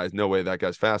 no, no way that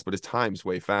guy's fast, but his time's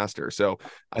way faster. So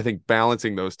I think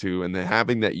balancing those two and then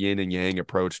having that yin and yang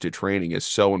approach to training is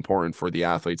so important for the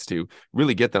athletes to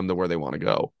really get them to where they want to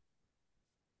go.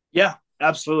 Yeah,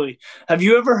 absolutely. Have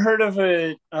you ever heard of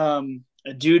a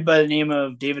dude by the name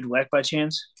of David Weck by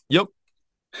chance? Yep.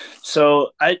 So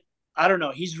I don't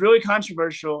know. He's really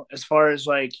controversial as far as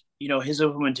like, you know, his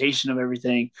implementation of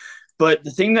everything. But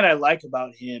the thing that I like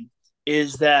about him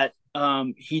is that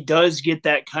he does get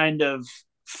that kind of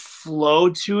flow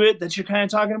to it that you're kind of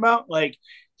talking about. Like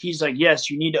he's like, yes,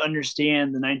 you need to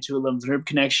understand the 9 to 11th rib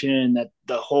connection, that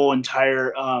the whole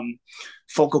entire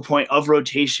focal point of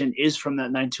rotation is from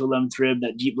that 9 to 11th rib,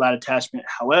 that deep lat attachment.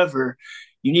 However,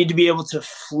 you need to be able to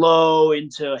flow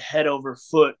into head over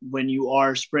foot when you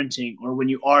are sprinting or when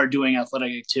you are doing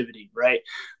athletic activity, right?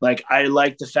 Like I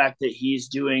like the fact that he's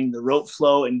doing the rope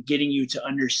flow and getting you to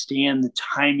understand the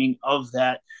timing of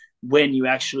that when you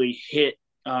actually hit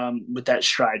with that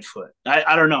stride foot.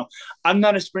 I don't know. I'm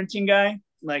not a sprinting guy.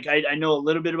 Like I know a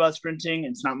little bit about sprinting.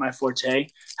 It's not my forte.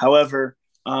 However,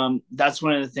 that's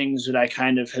one of the things that I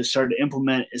kind of have started to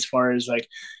implement as far as like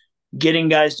getting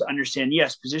guys to understand,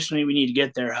 yes, positionally we need to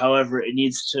get there. However, it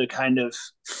needs to kind of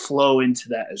flow into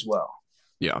that as well.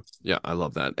 Yeah, I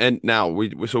love that. And now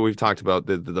we've talked about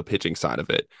the pitching side of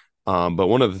it. But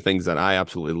one of the things that I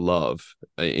absolutely love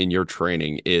in your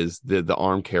training is the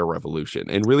arm care revolution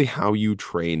and really how you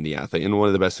train the athlete. And one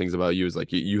of the best things about you is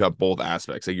like you have both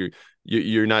aspects. Like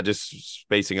you're not just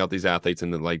spacing out these athletes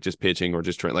and then like just pitching or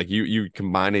just train. Like you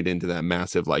combine it into that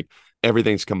massive like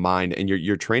everything's combined, and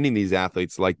you're training these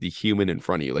athletes like the human in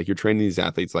front of you. Like you're training these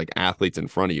athletes like athletes in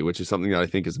front of you, which is something that I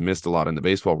think is missed a lot in the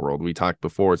baseball world. We talked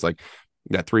before. It's like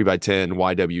that 3x10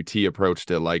 YWT approach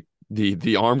to like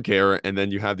the arm care, and then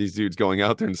you have these dudes going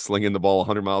out there and slinging the ball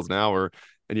 100 miles an hour,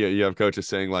 and you have coaches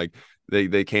saying like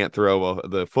they can't throw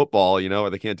the football, you know, or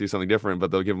they can't do something different, but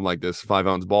they'll give them like this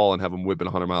 5-ounce ball and have them whipping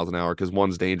 100 miles an hour because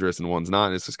one's dangerous and one's not.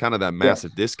 And it's just kind of that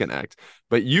massive disconnect.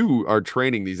 But you are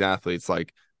training these athletes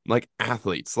like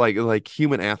athletes, like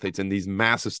human athletes, and these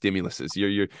massive stimuluses.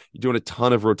 You're doing a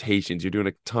ton of rotations. You're doing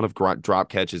a ton of drop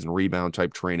catches and rebound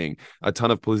type training, a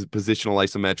ton of positional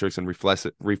isometrics and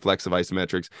reflexive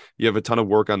isometrics. You have a ton of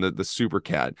work on the super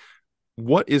cat.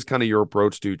 What is kind of your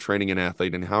approach to training an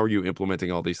athlete, and how are you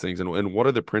implementing all these things, and what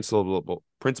are the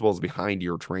principles behind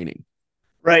your training?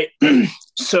 Right.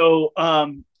 So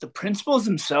the principles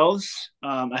themselves,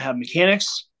 I have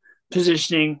mechanics,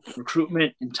 positioning,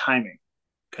 recruitment, and timing.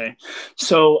 Okay.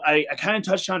 So I kind of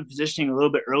touched on positioning a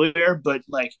little bit earlier, but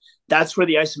like that's where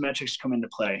the isometrics come into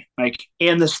play. Like,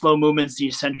 and the slow movements, the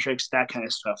eccentrics, that kind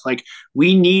of stuff. Like,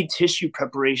 we need tissue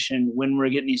preparation when we're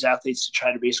getting these athletes to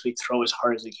try to basically throw as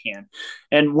hard as they can.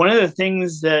 And one of the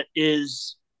things that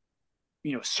is,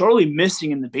 sorely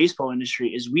missing in the baseball industry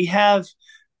is we have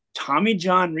Tommy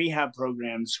John rehab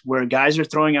programs where guys are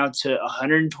throwing out to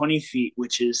 120 feet,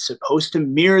 which is supposed to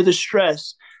mirror the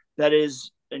stress that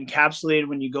is encapsulated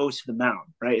when you go to the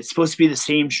mound, right? It's supposed to be the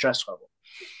same stress level.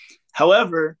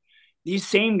 However, these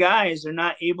same guys are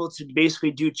not able to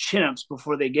basically do chin-ups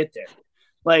before they get there.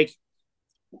 Like,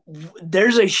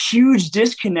 there's a huge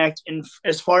disconnect in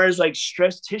as far as like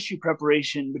stress tissue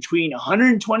preparation between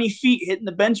 120 feet hitting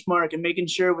the benchmark and making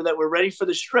sure that we're ready for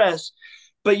the stress,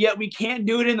 but yet we can't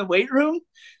do it in the weight room.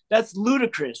 That's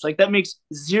ludicrous. Like, that makes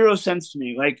zero sense to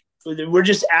me. Like, we're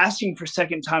just asking for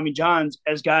second Tommy Johns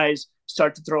as guys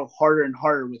start to throw harder and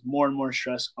harder with more and more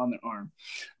stress on their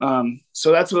arm.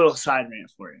 So that's a little side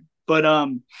rant for you.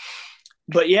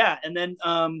 But yeah, and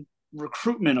then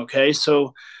recruitment. Okay,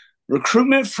 so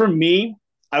recruitment for me,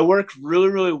 I work really,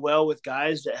 really well with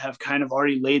guys that have kind of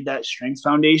already laid that strength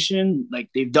foundation. Like,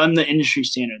 they've done the industry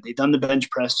standard, they've done the bench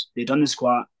press, they've done the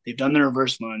squat, they've done the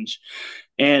reverse lunge.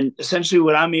 And essentially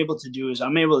what I'm able to do is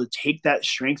I'm able to take that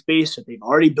strength base that they've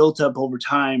already built up over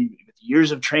time with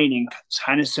years of training,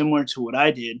 kind of similar to what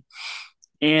I did,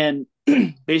 and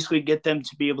basically get them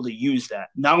to be able to use that,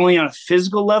 not only on a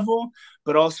physical level,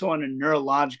 but also on a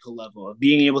neurological level of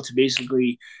being able to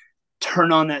basically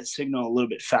turn on that signal a little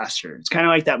bit faster. It's kind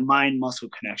of like that mind muscle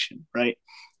connection, right?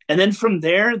 And then from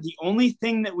there, the only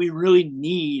thing that we really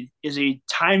need is a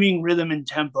timing, rhythm, and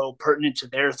tempo pertinent to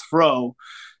their throw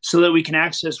so that we can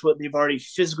access what they've already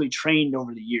physically trained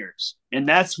over the years. And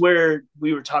that's where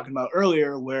we were talking about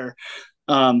earlier, where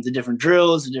the different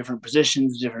drills, the different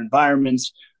positions, the different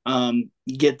environments,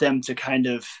 get them to kind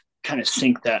of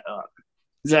sync that up.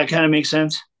 Does that kind of make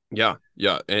sense? Yeah,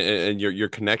 yeah, and your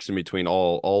connection between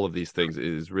all of these things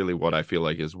is really what I feel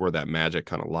like is where that magic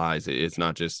kind of lies. It's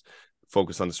not just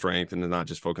focus on the strength and not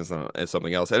just focus on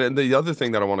something else. And the other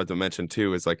thing that I wanted to mention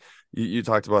too is like you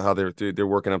talked about how they're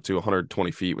working up to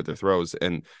 120 feet with their throws,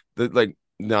 and the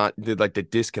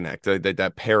disconnect,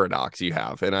 that paradox you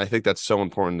have. And I think that's so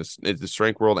important. The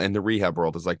strength world and the rehab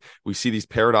world is like we see these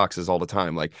paradoxes all the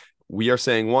time. Like, we are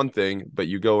saying one thing, but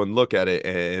you go and look at it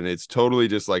and it's totally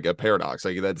just like a paradox.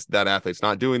 Like, that athlete's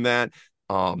not doing that.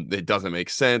 It doesn't make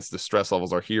sense. The stress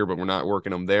levels are here, but we're not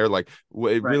working them there. Like,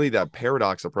 really that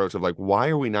paradox approach of like, why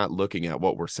are we not looking at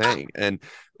what we're saying? And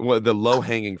the low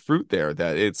hanging fruit there,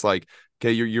 that it's like,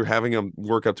 okay, you're having them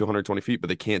work up to 120 feet, but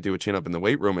they can't do a chin up in the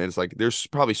weight room. And it's like, there's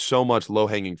probably so much low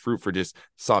hanging fruit for just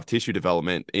soft tissue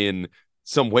development in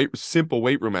some simple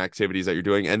weight room activities that you're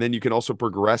doing. And then you can also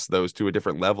progress those to a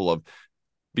different level of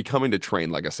becoming to train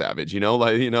like a savage,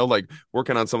 like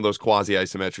working on some of those quasi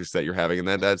isometrics that you're having. And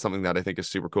that's something that I think is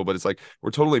super cool, but it's like, we're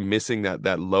totally missing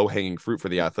that low hanging fruit for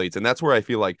the athletes. And that's where I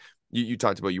feel like you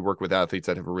talked about, you work with athletes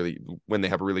that when they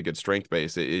have a really good strength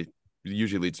base, it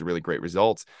usually leads to really great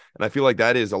results. And I feel like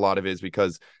that is a lot of it is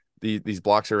because these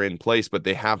blocks are in place, but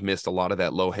they have missed a lot of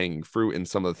that low hanging fruit in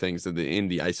some of the things in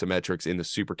the isometrics, in the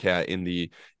supercat,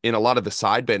 in a lot of the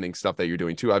side bending stuff that you're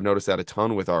doing too. I've noticed that a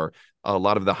ton with a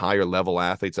lot of the higher level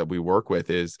athletes that we work with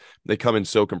is they come in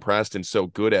so compressed and so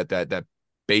good at that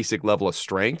basic level of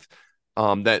strength,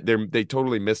 that they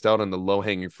totally missed out on the low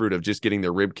hanging fruit of just getting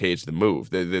their rib cage to move,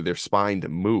 their spine to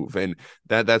move. And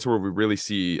that's where we really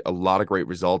see a lot of great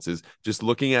results, is just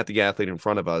looking at the athlete in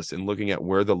front of us and looking at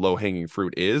where the low hanging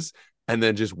fruit is, and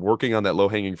then just working on that low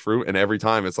hanging fruit. And every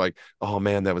time it's like, oh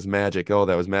man, that was magic. Oh,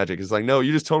 that was magic. It's like, no,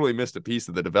 you just totally missed a piece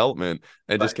of the development,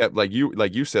 and just kept, like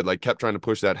you said, like kept trying to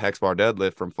push that hex bar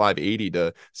deadlift from 580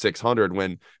 to 600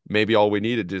 when maybe all we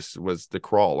needed just was the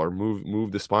crawl, or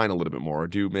move the spine a little bit more, or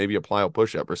do maybe a plyo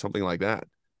push-up or something like that.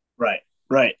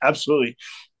 Right. Absolutely.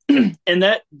 And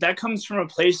that comes from a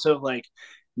place of like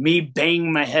me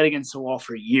banging my head against the wall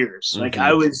for years. Like,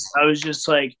 I was just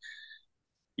like,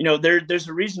 there's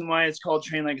a reason why it's called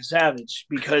Train Like a Savage,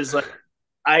 because like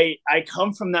I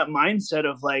come from that mindset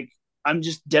of like, I'm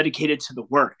just dedicated to the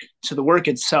work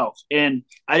itself. And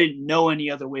I didn't know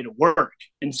any other way to work.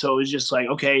 And so it was just like,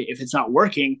 okay, if it's not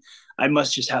working, I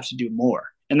must just have to do more.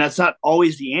 And that's not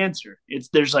always the answer.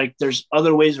 There's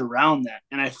other ways around that.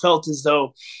 And I felt as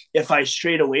though if I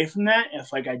strayed away from that,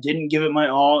 if like I didn't give it my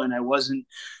all and I wasn't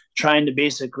trying to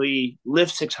basically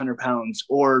lift 600 pounds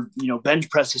or, bench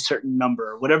press a certain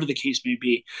number or whatever the case may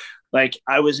be, like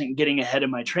I wasn't getting ahead of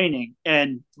my training.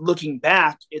 And looking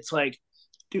back, it's like,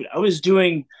 dude, I was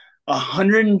doing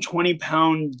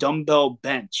 120-pound dumbbell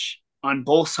bench on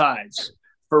both sides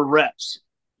for reps.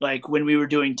 Like when we were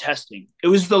doing testing, it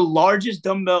was the largest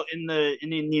dumbbell in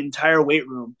the entire weight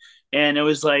room, and it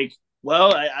was like,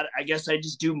 well, I guess I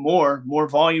just do more. More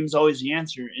volume is always the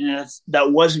answer, and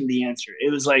that wasn't the answer.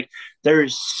 It was like there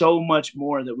is so much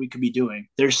more that we could be doing.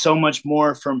 There's so much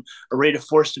more from a rate of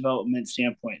force development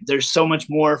standpoint. There's so much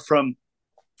more from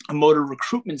a motor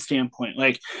recruitment standpoint.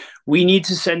 Like we need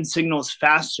to send signals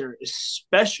faster,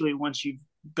 especially once you've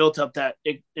built up that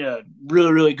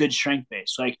really, really good strength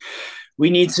base. Like we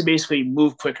need to basically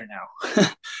move quicker now.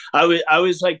 I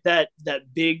was like that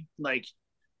big, like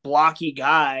blocky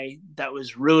guy that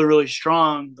was really, really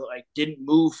strong, but like didn't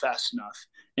move fast enough.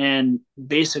 And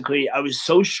basically I was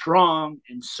so strong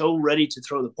and so ready to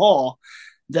throw the ball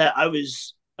that I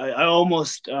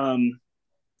almost,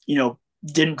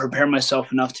 didn't prepare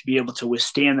myself enough to be able to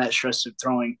withstand that stress of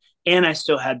throwing. And I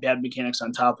still had bad mechanics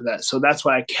on top of that. So that's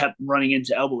why I kept running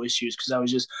into elbow issues, because I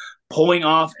was just pulling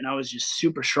off and I was just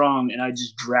super strong and I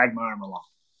just dragged my arm along.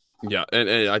 Yeah, and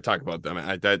I talk about them.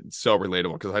 That's so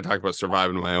relatable because I talk about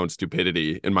surviving my own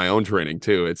stupidity in my own training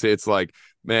too. It's like,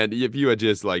 man, if you had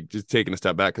just taken a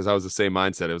step back, because I was the same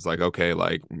mindset. It was like, okay,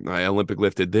 like I Olympic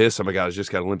lifted this. Oh my God, I just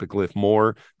got Olympic lift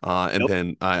more. And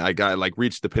then I got like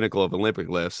reached the pinnacle of Olympic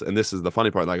lifts. And this is the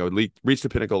funny part. Like I would reach the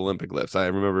pinnacle of Olympic lifts. I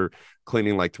remember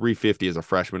cleaning like 350 as a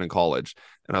freshman in college.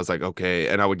 And I was like, okay.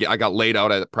 And I got laid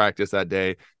out at practice that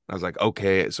day. I was like,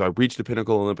 okay, so I reached the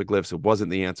pinnacle of Olympic lifts. It wasn't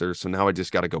the answer. So now I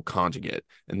just got to go conjugate.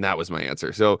 And that was my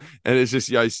answer. So, and it's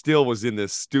just, I still was in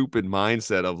this stupid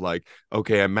mindset of like,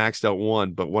 okay, I maxed out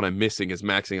one, but what I'm missing is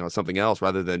maxing out something else,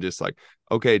 rather than just like,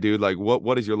 okay, dude, like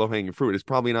what is your low hanging fruit? It's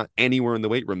probably not anywhere in the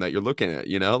weight room that you're looking at,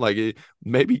 like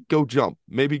maybe go jump,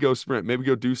 maybe go sprint, maybe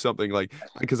go do something, like,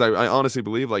 because I honestly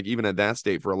believe like even at that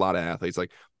state for a lot of athletes,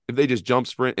 like if they just jump,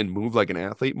 sprint, and move like an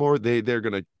athlete more, they're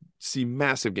going to see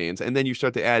massive gains. And then you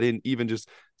start to add in even just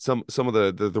some of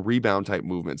the rebound type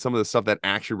movement, some of the stuff that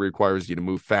actually requires you to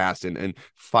move fast and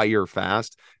fire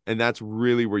fast. And that's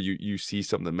really where you see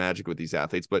some of the magic with these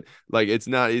athletes. But like, it's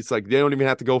like they don't even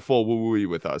have to go full woo-woo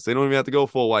with us. They don't even have to go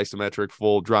full isometric,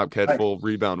 full drop catch, full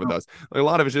rebound with us. Like, a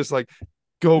lot of it's just like,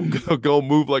 go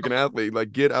move like an athlete,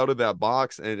 like get out of that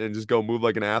box and just go move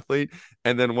like an athlete.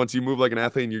 And then once you move like an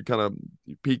athlete and you kind of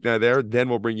peak there, then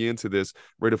we'll bring you into this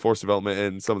rate of force development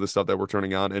and some of the stuff that we're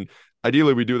turning on. And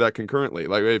ideally we do that concurrently.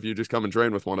 Like if you just come and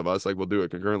train with one of us, like we'll do it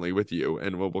concurrently with you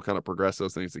and we'll kind of progress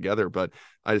those things together. But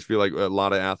I just feel like a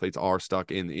lot of athletes are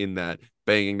stuck in that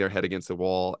banging their head against the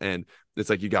wall. And it's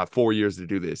like, you got 4 years to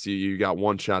do this. You got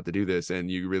one shot to do this,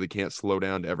 and you really can't slow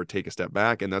down to ever take a step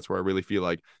back. And that's where I really feel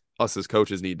like us as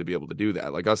coaches need to be able to do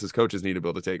that. Like us as coaches need to be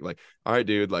able to take like, all right,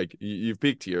 dude, like you've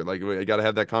peaked here. Like I got to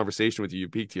have that conversation with you. You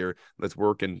peaked here. Let's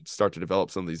work and start to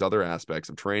develop some of these other aspects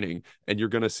of training. And you're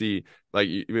going to see, like,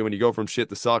 when you go from shit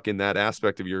to suck in that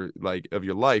aspect of your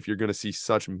life, you're going to see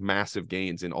such massive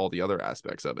gains in all the other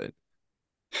aspects of it.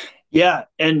 Yeah.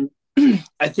 And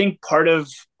I think part of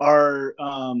our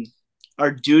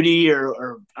duty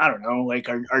or I don't know, like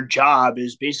our job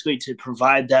is basically to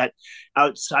provide that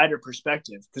outsider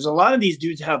perspective, because a lot of these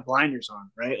dudes have blinders on,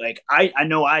 right? Like I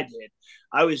know I did.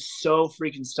 I was so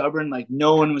freaking stubborn. Like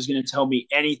no one was going to tell me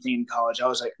anything in college. I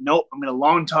was like, nope, I'm going to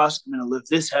long toss. I'm going to lift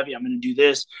this heavy. I'm going to do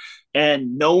this.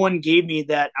 And no one gave me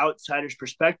that outsider's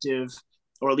perspective,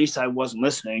 or at least I wasn't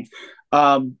listening,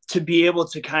 to be able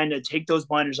to kind of take those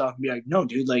blinders off and be like, no,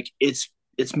 dude, like it's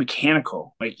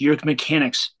mechanical. Like your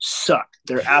mechanics suck.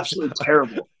 They're absolutely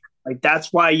terrible. Like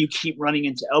that's why you keep running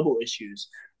into elbow issues,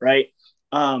 right?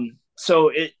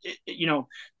 So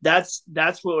that's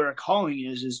what our calling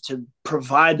is to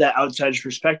provide that outsider's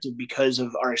perspective because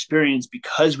of our experience,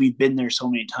 because we've been there so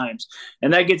many times.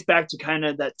 And that gets back to kind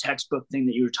of that textbook thing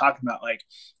that you were talking about. Like,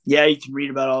 yeah, you can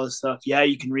read about all this stuff. Yeah,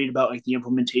 you can read about like the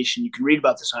implementation. You can read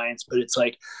about the science, but it's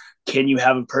like, can you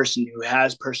have a person who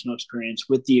has personal experience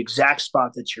with the exact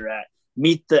spot that you're at,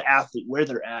 meet the athlete where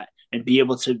they're at, and be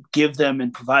able to give them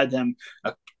and provide them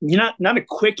not a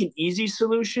quick and easy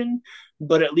solution,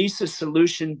 but at least a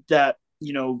solution that,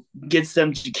 gets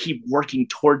them to keep working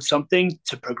towards something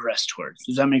to progress towards.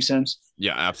 Does that make sense?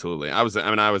 Yeah, absolutely. I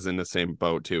was in the same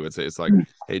boat too. It's like,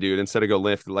 hey dude, instead of go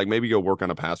lift, like maybe go work on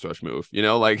a pass rush move, and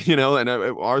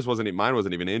mine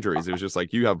wasn't even injuries. It was just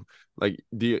like, you have like,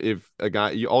 if a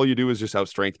guy, all you do is just out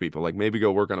strength people, like maybe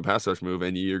go work on a pass rush move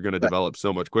and you're going to develop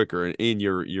so much quicker in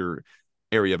your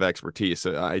area of expertise.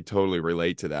 So I totally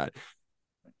relate to that.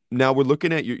 Now we're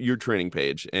looking at your training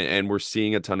page and we're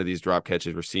seeing a ton of these drop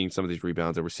catches. We're seeing some of these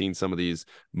rebounds, and we're seeing some of these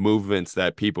movements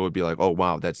that people would be like, oh,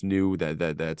 wow, that's new.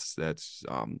 That's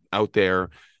out there.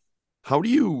 how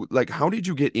did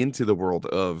you get into the world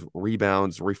of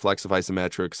rebounds, reflexive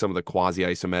isometrics, some of the quasi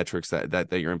isometrics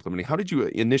that you're implementing? How did you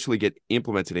initially get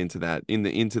implemented into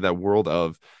that world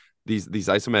of these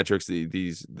isometrics,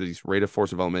 these rate of force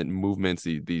development movements,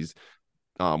 these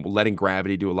letting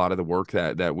gravity do a lot of the work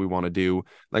that we want to do?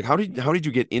 Like, how did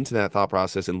you get into that thought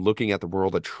process and looking at the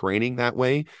world of training that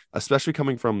way, especially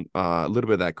coming from a little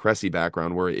bit of that Cressy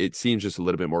background where it seems just a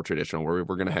little bit more traditional, where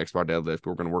we're going to hex bar deadlift,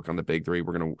 we're going to work on the big three,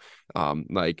 we're going to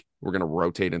we're going to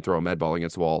rotate and throw a med ball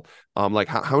against the wall. Like,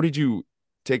 how did you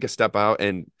take a step out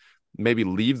and maybe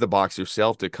leave the box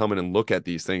yourself to come in and look at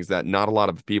these things that not a lot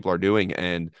of people are doing,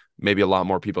 and maybe a lot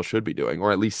more people should be doing,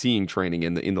 or at least seeing training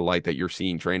in the light that you're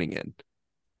seeing training in?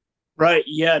 Right.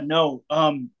 Yeah. No.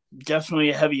 Definitely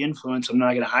a heavy influence. I'm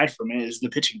not going to hide from it. Is the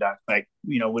pitching doc. Like,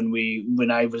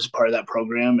 when I was part of that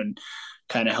program and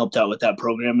kind of helped out with that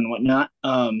program and whatnot.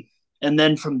 And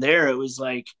then from there, it was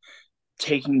like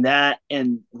taking that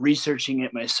and researching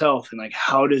it myself and like,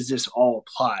 how does this all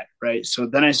apply? Right. So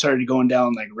then I started going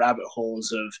down like rabbit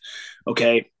holes of,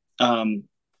 okay,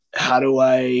 how do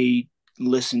I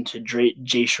listen to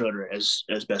Jay Schroeder as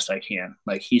best I can?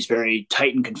 Like, he's very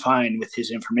tight and confined with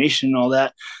his information and all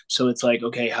that. So it's like,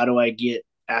 okay, how do I get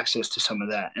access to some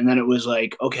of that? And then it was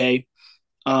like, okay,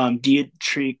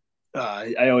 Dietrich,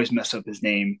 I always mess up his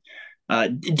name.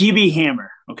 DB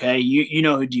Hammer. Okay, you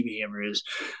know who DB Hammer is.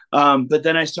 But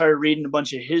then I started reading a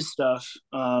bunch of his stuff,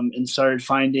 and started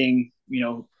finding,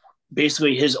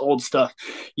 basically his old stuff.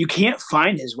 You can't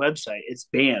find his website; it's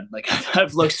banned. Like,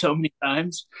 I've looked so many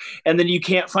times, and then you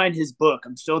can't find his book.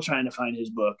 I'm still trying to find his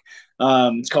book.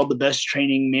 It's called The Best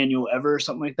Training Manual Ever, or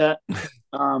something like that.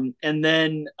 And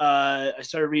then I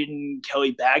started reading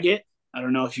Kelly Baggett. I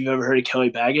don't know if you've ever heard of Kelly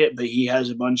Baggett, but he has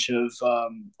a bunch of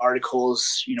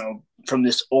articles, from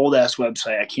this old ass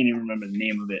website. I can't even remember the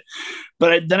name of it.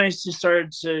 But then I just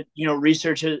started to,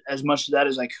 research it, as much of that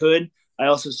as I could. I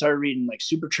also started reading like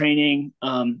Super Training.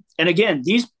 And again,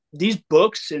 these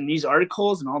books and these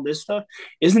articles and all this stuff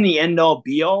isn't the end all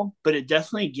be all, but it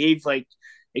definitely gave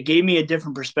me a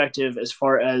different perspective as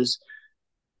far as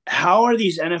how are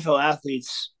these NFL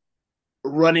athletes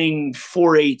running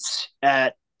 4.8s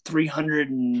at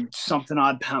 300 and something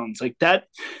odd pounds, like that,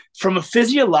 from a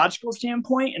physiological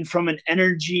standpoint and from an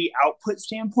energy output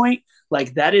standpoint.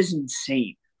 Like, that is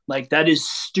insane. Like, that is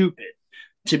stupid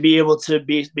to be able to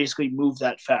basically move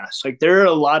that fast. Like, there are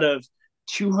a lot of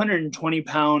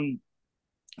 220-pound,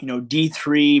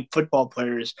 D3 football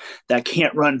players that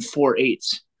can't run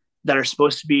 4.8s that are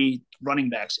supposed to be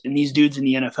running backs. And these dudes in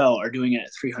the NFL are doing it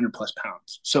at 300 plus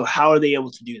pounds. So how are they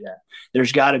able to do that?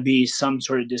 There's got to be some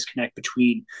sort of disconnect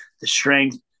between the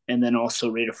strength and then also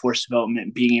rate of force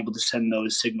development, being able to send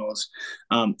those signals.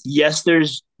 Yes,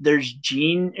 there's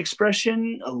gene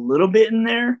expression a little bit in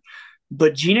there,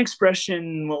 but gene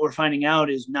expression, what we're finding out,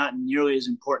 is not nearly as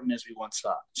important as we once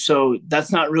thought. So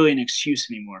that's not really an excuse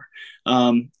anymore.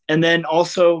 And then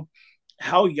also,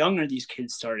 how young are these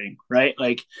kids starting, right?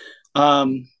 Like,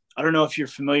 I don't know if you're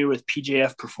familiar with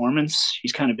PJF Performance.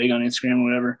 He's kind of big on Instagram or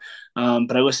whatever.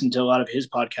 But I listened to a lot of his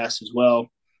podcasts as well.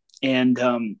 And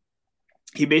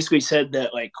he basically said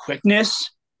that, like, quickness,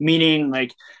 meaning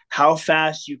like how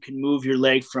fast you can move your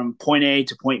leg from point A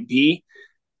to point B,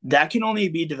 that can only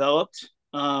be developed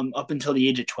up until the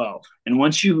age of 12. And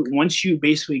once you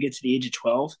basically get to the age of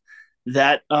 12,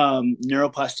 that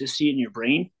neuroplasticity in your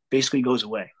brain basically goes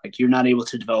away. Like, you're not able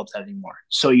to develop that anymore.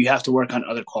 So you have to work on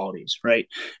other qualities, right?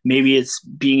 Maybe it's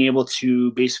being able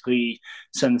to basically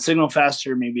send the signal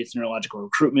faster. Maybe it's neurological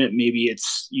recruitment. Maybe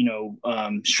it's,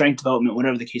 strength development,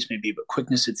 whatever the case may be. But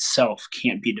quickness itself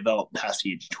can't be developed past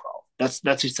the age of 12.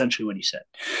 That's essentially what he said.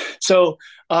 So,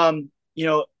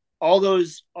 all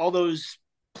those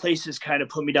places kind of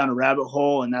put me down a rabbit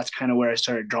hole, and that's kind of where I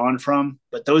started drawing from.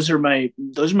 But those are my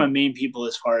main people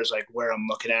as far as like where I'm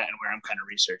looking at and where I'm kind of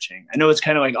researching. I know it's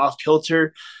kind of like off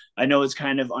kilter. I know it's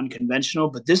kind of unconventional,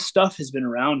 but this stuff has been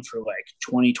around for like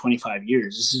 20, 25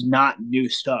 years. This is not new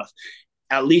stuff,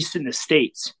 at least in the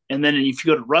States. And then if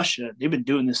you go to Russia, they've been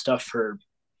doing this stuff for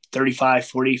 35,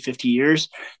 40, 50 years.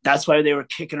 That's why they were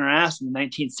kicking our ass in the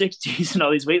 1960s and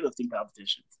all these weightlifting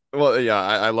competitions. Well, yeah,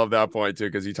 I love that point too,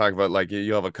 because you talk about like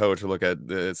you have a coach look at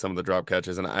some of the drop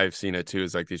catches, and I've seen it too.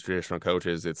 It's like these traditional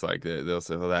coaches, it's like they'll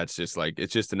say, "Well, that's just like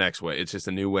it's just the next wave. It's just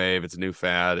a new wave. It's a new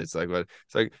fad." It's like, what?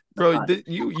 It's like, bro,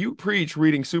 you preach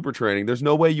reading Super Training. There's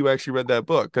no way you actually read that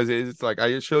book, because it's like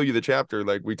I show you the chapter,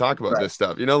 like we talk about this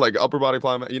stuff, like upper body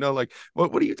plan, like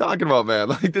what are you talking about, man?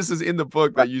 Like, this is in the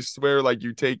book that you swear like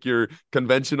you take your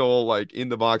conventional like in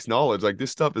the box knowledge. Like,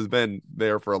 this stuff has been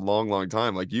there for a long, long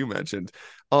time, like you mentioned.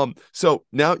 So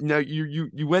now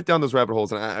you went down those rabbit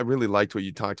holes, and I really liked what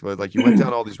you talked about. Like you went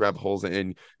down all these rabbit holes,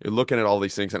 and you're looking at all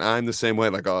these things, and I'm the same way.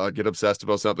 Like, oh, I get obsessed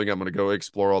about something, I'm gonna go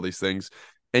explore all these things,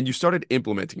 and you started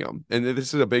implementing them. And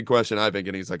this is a big question I've been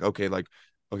getting. It's like, okay,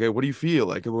 what do you feel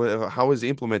like? How is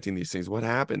implementing these things? What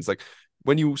happens? Like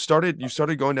when you started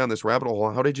going down this rabbit hole,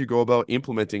 how did you go about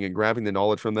implementing and grabbing the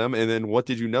knowledge from them? And then what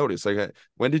did you notice? Like,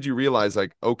 when did you realize,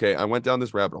 like, okay, I went down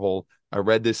this rabbit hole, I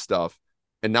read this stuff,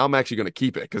 and now I'm actually going to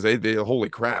keep it because they holy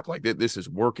crap, like this is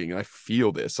working. I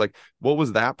feel this. Like, what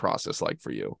was that process like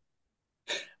for you?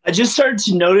 I just started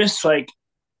to notice like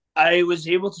I was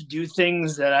able to do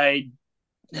things that I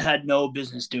had no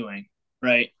business doing,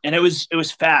 right? And it was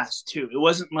fast too. It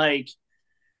wasn't like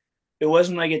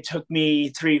it took me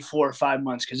 3, 4, 5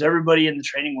 months, because everybody in the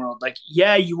training world, like,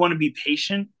 yeah, you want to be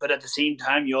patient, but at the same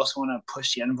time, you also want to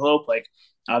push the envelope. Like,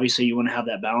 obviously, you want to have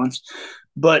that balance.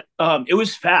 But it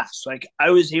was fast. Like,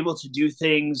 I was able to do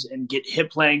things and get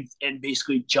hip length and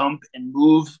basically jump and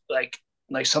move like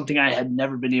something I had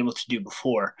never been able to do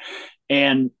before.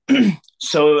 And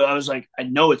so I was like, I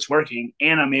know it's working,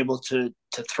 and I'm able to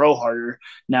throw harder.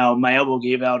 Now my elbow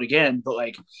gave out again, but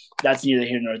like that's neither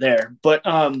here nor there.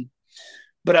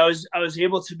 But I was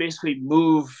able to basically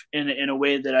move in a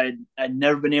way that I'd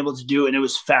never been able to do, and it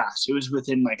was fast. It was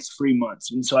within like 3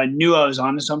 months, and so I knew I was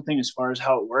onto something as far as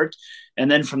how it worked. And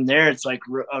then from there, it's like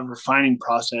a refining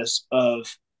process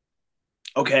of,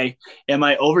 okay, am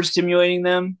I overstimulating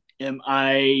them? Am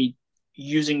I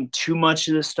using too much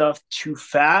of this stuff too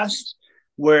fast,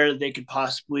 where they could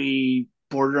possibly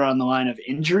border on the line of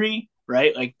injury?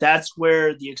 Right, like that's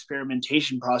where the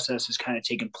experimentation process has kind of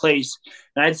taken place.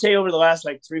 And I'd say over the last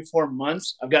like 3, 4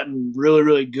 months, I've gotten really,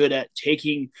 really good at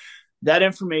taking that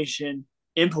information,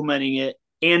 implementing it,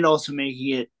 and also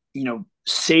making it,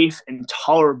 safe and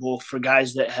tolerable for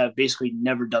guys that have basically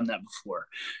never done that before.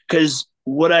 Because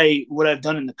what I've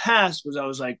done in the past was I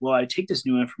was like, well, I take this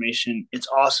new information, it's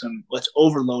awesome, let's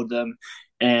overload them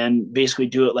and basically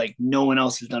do it like no one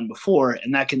else has done before,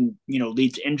 and that can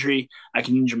lead to injury. I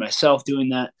can injure myself doing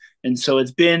that. And so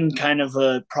it's been kind of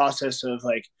a process of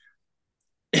like,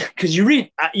 because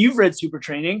you've read Super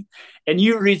Training, and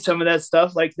you read some of that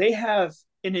stuff, like they have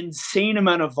an insane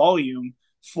amount of volume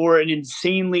for an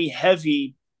insanely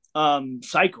heavy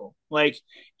cycle. Like,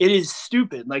 it is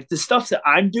stupid. Like, the stuff that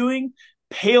I'm doing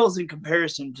pales in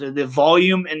comparison to the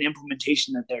volume and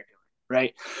implementation that they're doing,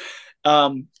 right?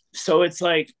 So it's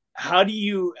like, how do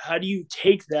you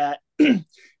take that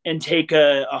and take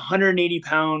a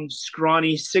 180-pound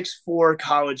scrawny 6'4"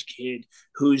 college kid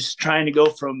who's trying to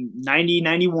go from 90,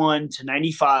 91 to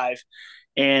 95,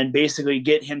 and basically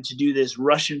get him to do this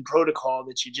Russian protocol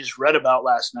that you just read about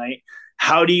last night?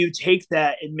 How do you take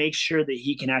that and make sure that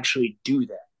he can actually do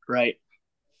that, right?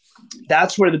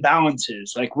 That's where the balance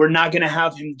is. Like, we're not going to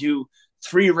have him do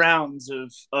 3 rounds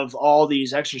of all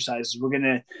these exercises. We're going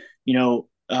to,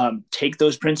 take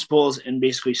those principles and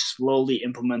basically slowly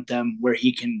implement them where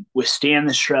he can withstand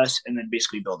the stress, and then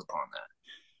basically build upon that.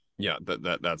 Yeah,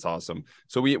 that's awesome.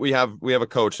 So we have a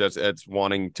coach that's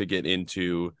wanting to get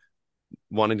into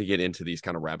these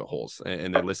kind of rabbit holes,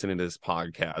 and they're listening to this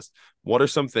podcast. What are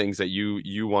some things that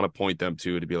you want to point them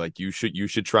to be like, you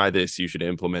should try this, you should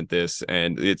implement this?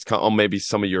 And it's maybe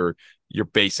some of your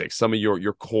basics, some of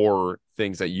your core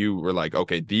things that you were like,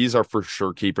 okay, these are for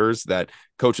sure keepers that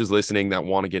coaches listening that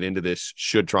want to get into this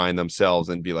should try in themselves,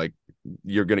 and be like,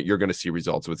 you're gonna see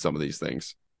results with some of these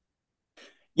things.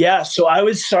 Yeah, so I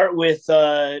would start with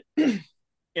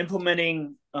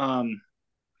implementing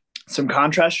some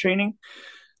contrast training.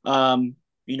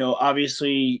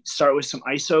 Obviously start with some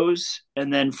ISOs,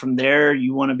 and then from there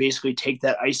you want to basically take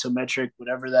that isometric,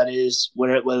 whatever that is,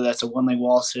 whether that's a one leg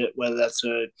wall sit, whether that's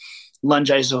a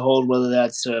lunge iso hold, whether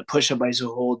that's a push up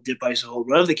iso hold, dip iso hold,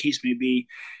 whatever the case may be.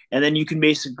 And then you can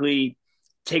basically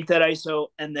take that ISO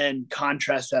and then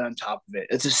contrast that on top of it.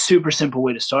 It's a super simple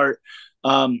way to start.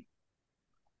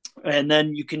 And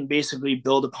then you can basically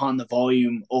build upon the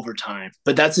volume over time.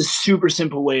 But that's a super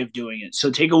simple way of doing it.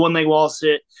 So take a one leg wall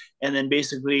sit, and then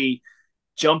basically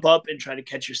jump up and try to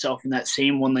catch yourself in that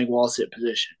same one leg wall sit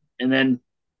position. And then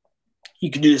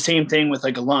you can do the same thing with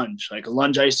like a lunge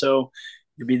ISO.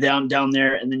 You'd be down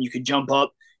there, and then you could jump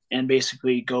up and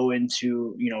basically go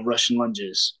into, Russian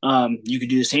lunges. You could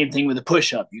do the same thing with a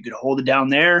push-up. You could hold it down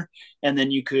there, and then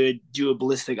you could do a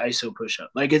ballistic iso push-up.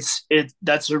 Like,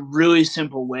 that's a really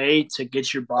simple way to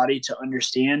get your body to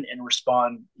understand and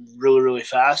respond really, really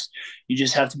fast. You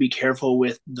just have to be careful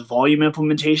with the volume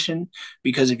implementation,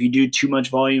 because if you do too much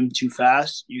volume too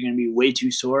fast, you're going to be way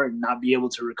too sore and not be able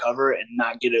to recover and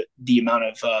not get the amount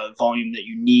of volume that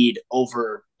you need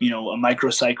over, a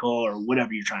microcycle or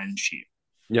whatever you're trying to achieve.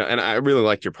 Yeah, and I really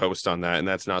liked your post on that, and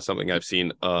that's not something I've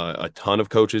seen a ton of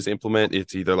coaches implement.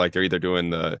 It's either like they're either doing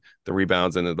the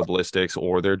rebounds and the ballistics,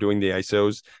 or they're doing the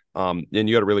ISOs. And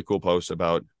you had a really cool post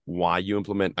about why you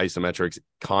implement isometrics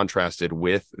contrasted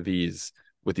with these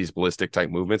ballistic type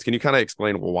movements. Can you kind of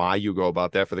explain why you go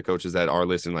about that for the coaches that are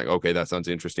listening? Like, okay, that sounds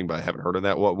interesting, but I haven't heard of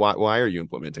that. Why are you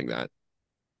implementing that?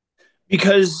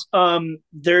 Because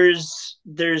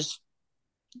there's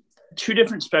two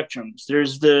different spectrums.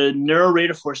 There's the neuro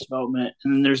rate of force development,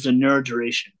 and then there's the neuro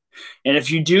duration. And if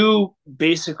you do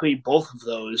basically both of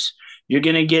those, you're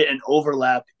going to get an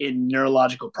overlap in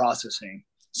neurological processing.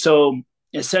 So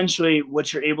essentially,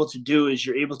 what you're able to do is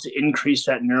you're able to increase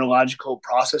that neurological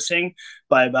processing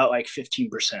by about like 15%.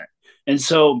 And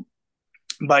so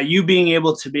by you being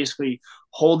able to basically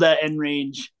hold that end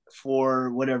range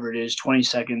for whatever it is, 20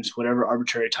 seconds, whatever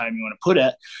arbitrary time you want to put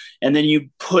it, and then you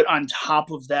put on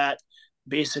top of that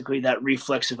basically that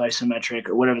reflexive isometric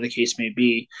or whatever the case may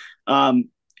be,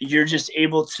 you're just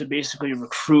able to basically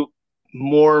recruit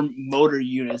more motor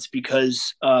units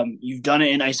because you've done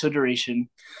it in iso duration,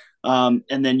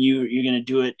 and then you're going to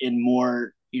do it in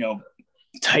more,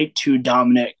 type 2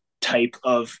 dominant type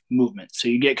of movement. So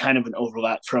you get kind of an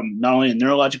overlap from not only a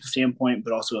neurological standpoint,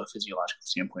 but also a physiological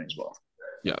standpoint as well.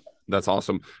 Yeah, that's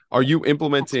awesome. Are you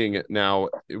implementing now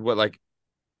what like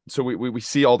so we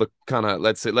see all the kind of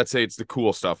let's say it's the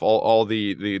cool stuff, all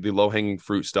the low hanging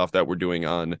fruit stuff that we're doing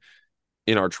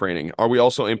in our training. Are we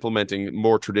also implementing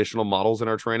more traditional models in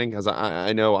our training? Because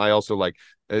I know I also like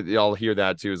y'all hear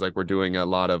that too. Is like we're doing a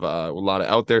lot of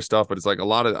out there stuff, but it's like a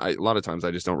lot of times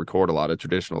I just don't record a lot of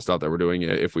traditional stuff that we're doing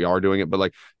if we are doing it. But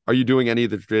like, are you doing any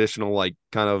of the traditional like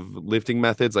kind of lifting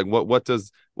methods? Like what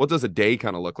does a day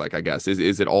kind of look like? I guess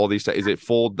is it all these? Is it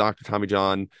full Dr. Tommy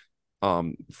John,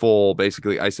 full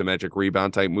basically isometric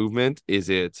rebound type movement? Is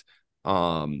it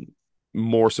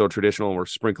more so traditional and we're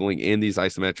sprinkling in these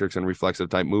isometrics and reflexive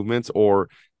type movements, or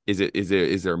is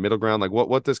there a middle ground? Like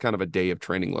what does kind of a day of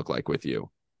training look like with you?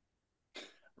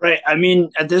 Right. I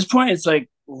mean, at this point, it's like,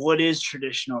 what is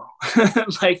traditional?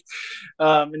 Like,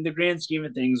 in the grand scheme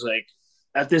of things, like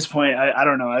at this point, I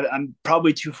don't know. I'm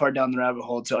probably too far down the rabbit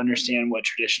hole to understand what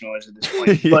traditional is at this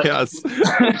point. Yes.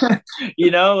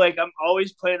 But, like I'm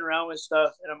always playing around with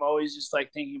stuff and I'm always just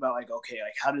like thinking about like, okay,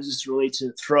 like how does this relate to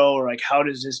the throw, or like how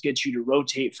does this get you to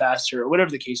rotate faster or whatever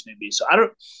the case may be. So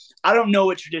I don't know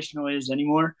what traditional is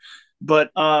anymore, but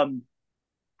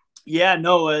yeah,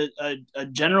 no, a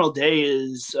general day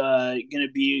is going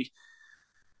to be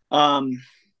um,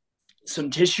 some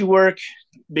tissue work.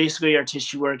 Basically, our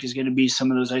tissue work is going to be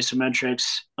some of those isometrics,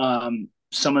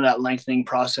 some of that lengthening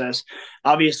process.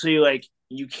 Obviously, like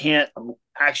you can't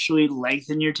actually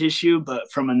lengthen your tissue,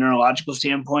 but from a neurological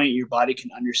standpoint, your body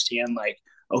can understand like,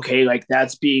 okay, like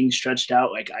that's being stretched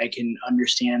out. Like I can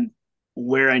understand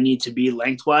where I need to be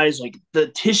lengthwise. Like the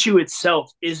tissue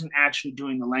itself isn't actually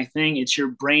doing the lengthening. It's your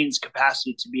brain's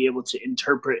capacity to be able to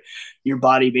interpret your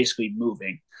body basically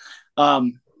moving.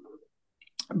 Um,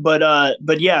 but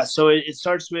yeah, so it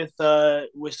starts with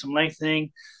some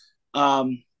lengthening.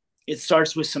 It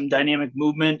starts with some dynamic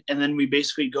movement, and then we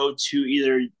basically go to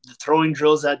either the throwing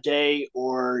drills that day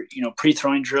or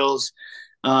pre-throwing drills.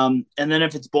 And then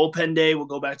if it's bullpen day, we'll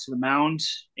go back to the mound,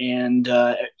 and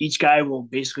each guy will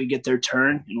basically get their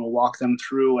turn, and we'll walk them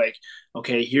through like,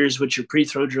 okay, here's what your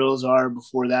pre-throw drills are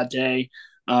before that day,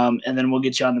 and then we'll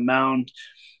get you on the mound.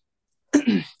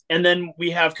 And then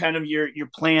we have kind of your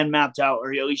plan mapped out,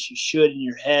 or at least you should in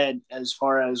your head, as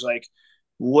far as like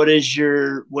what is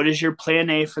your plan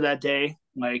A for that day?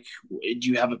 Like, do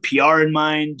you have a PR in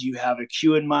mind? Do you have a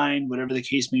Q in mind? Whatever the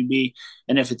case may be.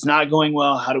 And if it's not going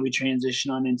well, how do we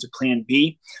transition on into plan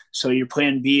B? So your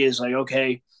plan B is like,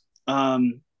 okay,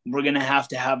 we're going to have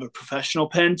a professional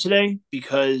pen today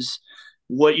because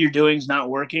what you're doing is not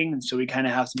working. And so we kind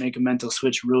of have to make a mental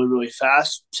switch really, really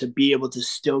fast to be able to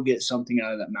still get something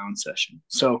out of that mound session.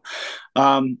 So,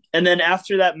 and then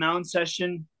after that mound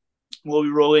session, what we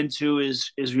roll into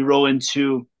is we roll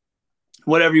into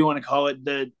whatever you want to call it,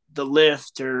 the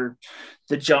lift or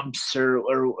the jumps or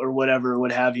whatever,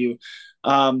 what have you.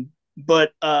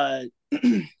 But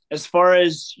as far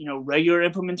as regular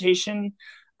implementation,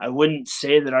 I wouldn't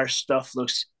say that our stuff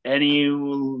looks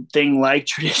anything like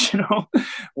traditional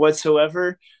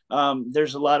whatsoever.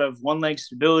 There's a lot of one leg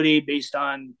stability based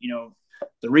on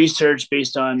the research,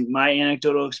 based on my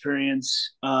anecdotal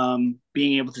experience,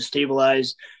 being able to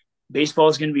stabilize. Baseball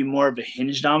is going to be more of a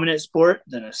hinge dominant sport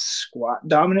than a squat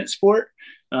dominant sport,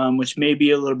 which may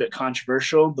be a little bit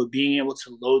controversial, but being able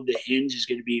to load the hinge is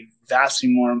going to be vastly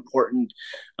more important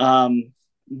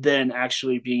than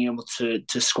actually being able to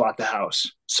squat the house.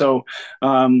 So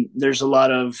there's a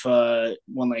lot of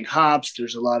one leg hops.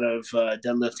 There's a lot of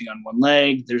deadlifting on one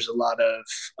leg. There's a lot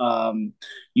of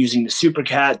using the super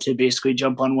cat to basically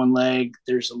jump on one leg.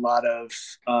 There's a lot of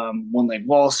one leg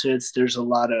wall sits. There's a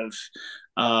lot of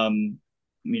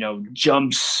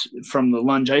jumps from the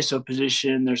lunge iso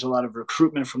position. There's a lot of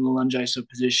recruitment from the lunge iso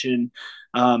position.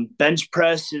 Bench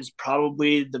press is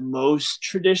probably the most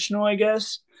traditional, I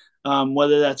guess.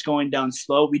 Whether that's going down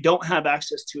slow. We don't have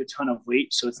access to a ton of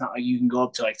weight, so it's not like you can go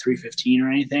up to like 315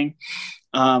 or anything.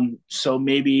 So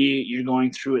maybe you're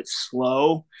going through it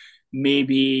slow.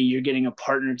 Maybe you're getting a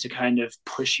partner to kind of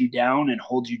push you down and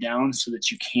hold you down so that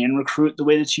you can recruit the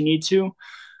way that you need to.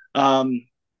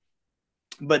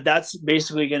 But that's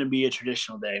basically going to be a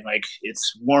traditional day. Like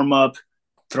it's warm up,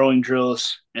 throwing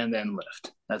drills, and then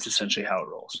lift. That's essentially how it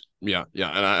rolls. Yeah, yeah,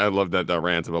 and I love that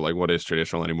rant about like what is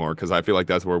traditional anymore, because I feel like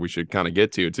that's where we should kind of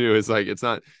get to too. It's like it's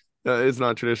not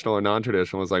traditional or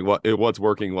non-traditional. It's like what's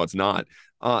working, what's not.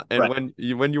 And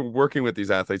Right. when you're working with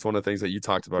these athletes, one of the things that you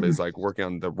talked about is like working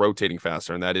on the rotating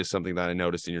faster, and that is something that I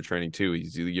noticed in your training too.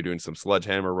 You're doing some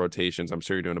sledgehammer rotations. I'm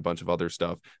sure you're doing a bunch of other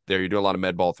stuff there. You're doing a lot of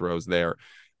med ball throws there.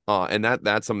 And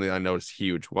that's something I noticed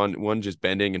huge. One just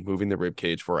bending and moving the rib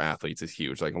cage for athletes is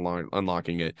huge, like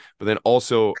unlocking it. But then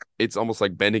also it's almost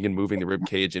like bending and moving the rib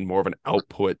cage in more of an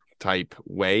output type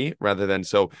way rather than,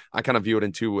 so I kind of view it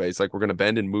in two ways. Like we're going to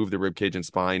bend and move the rib cage and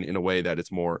spine in a way that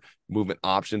it's more movement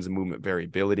options and movement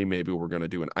variability. Maybe we're going to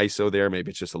do an iso there. Maybe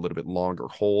it's just a little bit longer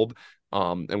hold.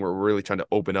 And we're really trying to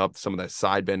open up some of that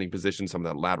side bending position, some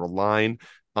of that lateral line.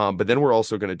 But then we're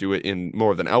also going to do it in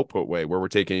more of an output way where we're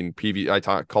taking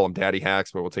call them daddy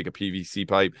hacks, but we'll take a PVC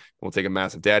pipe, we'll take a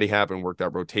massive daddy hack and work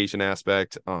that rotation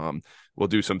aspect. We'll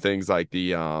do some things like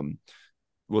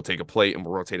we'll take a plate and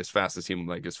we'll rotate as fast as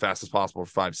fast as possible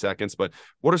for 5 seconds. But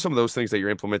what are some of those things that you're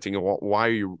implementing, and why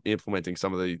are you implementing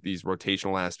some of these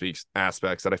rotational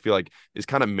aspects that I feel like is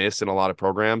kind of missed in a lot of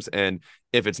programs? And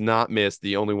if it's not missed,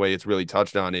 the only way it's really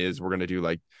touched on is we're going to do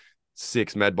like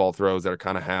 6 med ball throws that are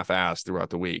kind of half-assed throughout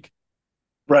the week.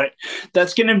 Right.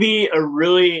 That's going to be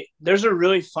there's a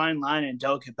really fine line and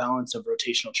delicate balance of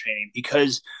rotational training,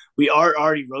 because we are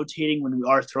already rotating when we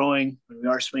are throwing, when we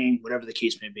are swinging, whatever the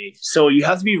case may be. So you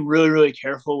have to be really, really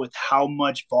careful with how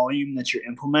much volume that you're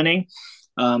implementing.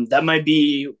 That might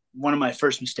be one of my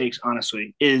first mistakes,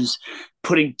 honestly, is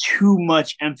putting too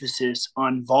much emphasis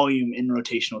on volume in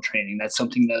rotational training. That's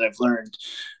something that I've learned,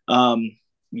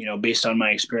 based on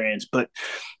my experience. But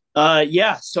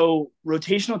so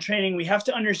rotational training, we have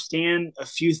to understand a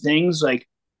few things. Like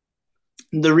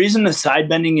the reason the side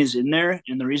bending is in there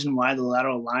and the reason why the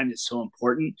lateral line is so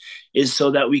important is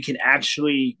so that we can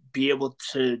actually be able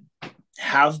to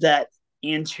have that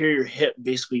anterior hip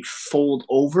basically fold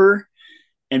over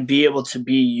and be able to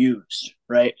be used,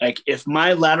 right? Like if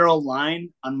my lateral line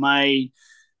on my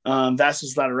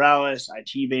vastus lateralis,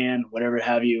 IT band, whatever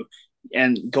have you,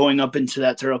 and going up into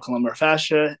that thoracolumbar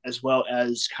fascia, as well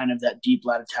as kind of that deep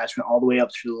lat attachment all the way up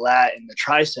through the lat and the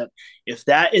tricep. If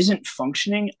that isn't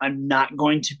functioning, I'm not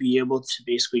going to be able to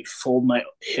basically fold my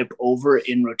hip over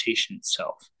in rotation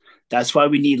itself. That's why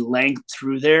we need length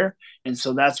through there. And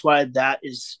so that's why that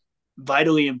is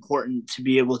vitally important to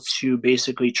be able to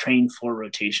basically train for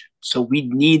rotation. So we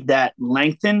need that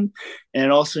lengthen, and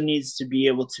it also needs to be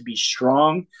able to be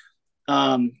strong,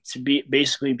 to be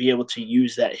able to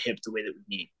use that hip the way that we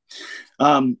need.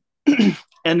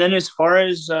 And then as far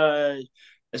as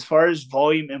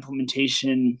volume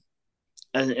implementation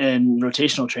and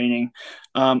rotational training,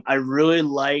 I really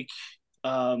like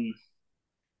the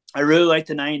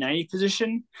 90-90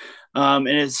 position. And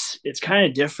it's kind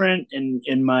of different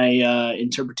in my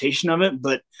interpretation of it,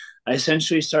 but I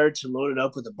essentially started to load it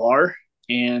up with a bar.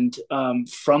 And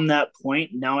from that point,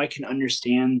 now I can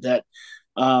understand that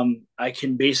I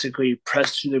can basically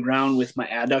press through the ground with my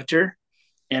adductor,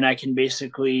 and I can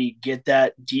basically get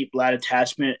that deep lat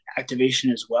attachment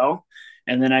activation as well.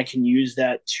 And then I can use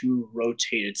that to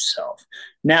rotate itself.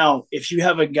 Now, if you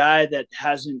have a guy that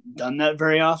hasn't done that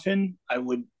very often, I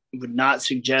would not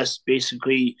suggest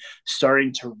basically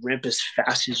starting to rip as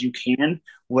fast as you can.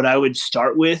 What I would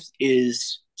start with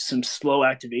is some slow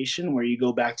activation where you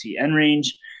go back to the end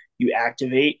range, you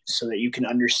activate so that you can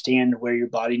understand where your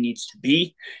body needs to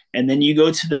be. And then you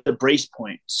go to the brace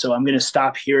point. So I'm going to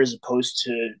stop here as opposed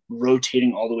to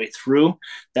rotating all the way through.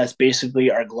 That's basically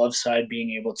our glove side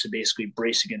being able to basically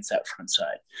brace against that front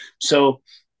side. So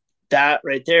that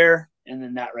right there, and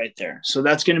then that right there. So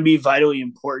that's going to be vitally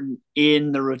important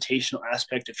in the rotational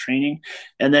aspect of training.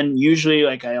 And then usually,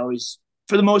 like I always,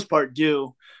 for the most part,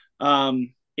 do,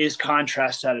 is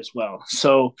contrast that as well.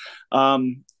 So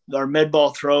our med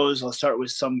ball throws, I'll start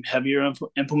with some heavier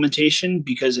implementation,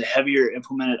 because a heavier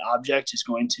implemented object is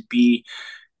going to be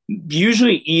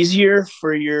usually easier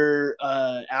for your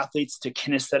athletes to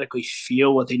kinesthetically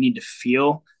feel what they need to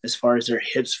feel as far as their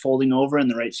hips folding over in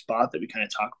the right spot that we kind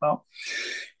of talk about.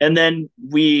 And then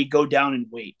we go down in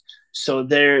weight. So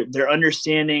they're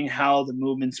understanding how the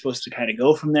movement's supposed to kind of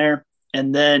go from there.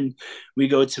 And then we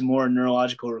go to more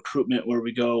neurological recruitment, where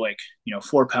we go like,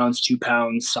 4 pounds, 2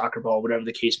 pounds, soccer ball, whatever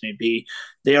the case may be.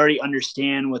 They already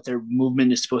understand what their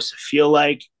movement is supposed to feel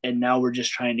like. And now we're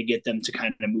just trying to get them to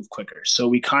kind of move quicker. So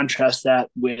we contrast that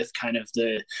with kind of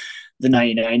the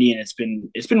 90-90, and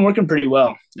it's been working pretty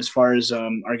well as far as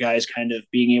our guys kind of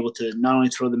being able to not only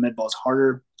throw the med balls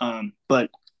harder, but,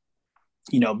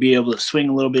 be able to swing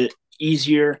a little bit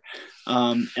easier,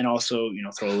 and also,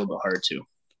 throw a little bit harder too.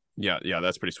 Yeah,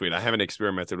 that's pretty sweet. I haven't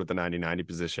experimented with the 90-90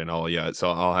 position all yet,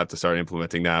 so I'll have to start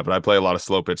implementing that. But I play a lot of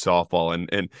slow pitch softball,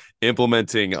 and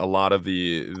implementing a lot of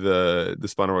the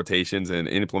spinal rotations and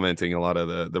implementing a lot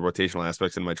of the rotational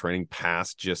aspects in my training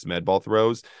past just med ball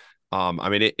throws.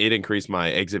 It increased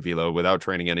my exit velo without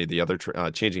training any of the other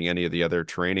changing any of the other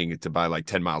training to by like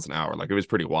 10 miles an hour. Like, it was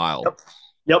pretty wild.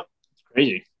 Yep. It's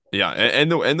crazy. Yeah, and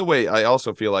the way I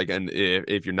also feel like, and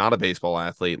if you're not a baseball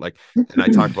athlete, like, and I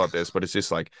talk about this, but it's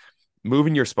just like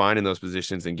moving your spine in those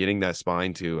positions and getting that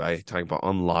spine to, I talk about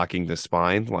unlocking the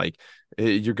spine, like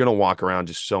you're going to walk around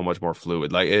just so much more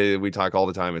fluid. Like we talk all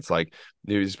the time. It's like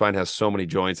your spine has so many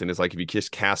joints, and it's like if you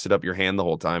just cast it up your hand the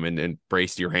whole time and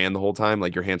brace your hand the whole time,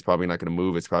 like your hand's probably not going to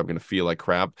move. It's probably going to feel like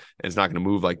crap, and it's not going to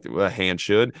move like a hand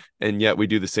should. And yet we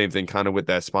do the same thing kind of with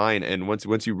that spine. And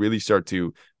once you really start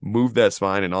to move that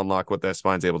spine and unlock what that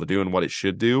spine's able to do and what it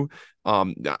should do,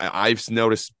 I've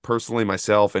noticed personally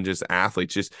myself and just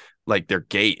athletes, just like their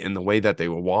gait and the way that they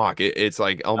will walk, it's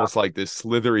like almost like this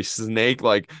slithery snake,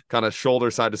 like kind of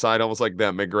shoulder side to side, almost like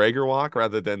that McGregor walk,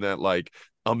 rather than that like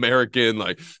American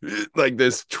like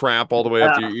this trap all the way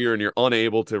up to your ear, and you're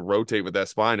unable to rotate with that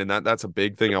spine. And that's a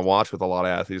big thing I watch with a lot of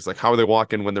athletes, like how are they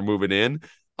walking when they're moving in,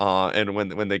 and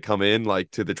when they come in like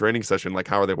to the training session, like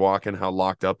how are they walking, how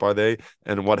locked up are they,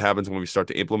 and what happens when we start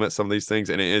to implement some of these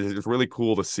things. And it's really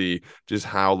cool to see just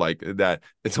how like that,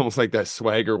 it's almost like that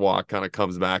swagger walk kind of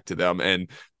comes back to them,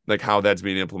 and like how that's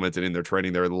being implemented in their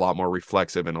training. They're a lot more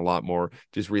reflexive and a lot more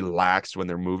just relaxed when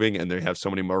they're moving, and they have so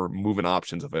many more movement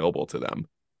options available to them.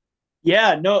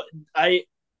 Yeah, no,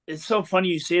 it's so funny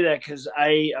you say that, because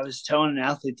I was telling an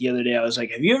athlete the other day, I was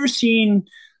like, have you ever seen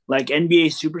like NBA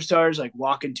superstars like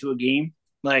walk into a game?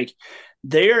 Like,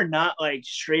 they are not like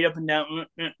straight up and down,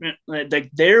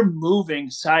 like they're moving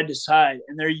side to side,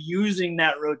 and they're using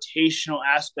that rotational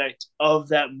aspect of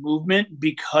that movement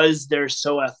because they're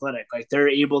so athletic. Like, they're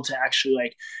able to actually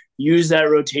like use that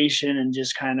rotation and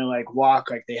just kind of like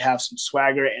walk like they have some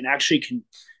swagger and actually can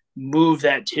move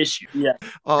that tissue. Yeah.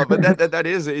 But that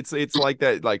is, it's like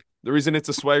that, like the reason it's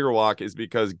a swagger walk is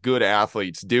because good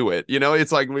athletes do it.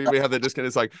 It's like we have that disconnect.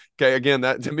 It's like, okay, again,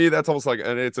 that to me, that's almost like,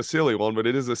 and it's a silly one, but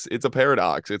it's a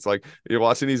paradox. It's like you're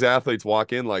watching these athletes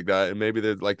walk in like that, and maybe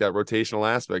there's like that rotational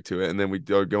aspect to it, and then we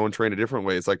go and train a different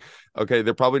way. It's like, okay,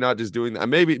 they're probably not just doing that.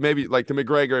 Maybe like the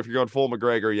McGregor, if you're going full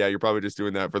McGregor, yeah, you're probably just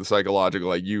doing that for the psychological.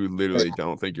 Like, you literally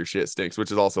don't think your shit stinks,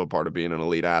 which is also a part of being an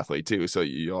elite athlete too. So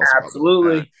you also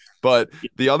absolutely. But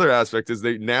the other aspect is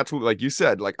they naturally, like you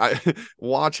said, like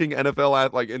watching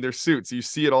NFL like in their suits, you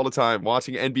see it all the time.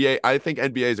 Watching NBA, I think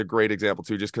NBA is a great example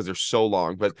too, just because they're so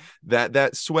long. But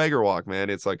that swagger walk,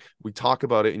 man, it's like we talk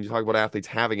about it, and you talk about athletes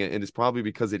having it, and it's probably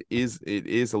because it is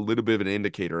a little bit of an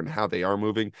indicator in how they are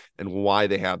moving and why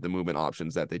they have the movement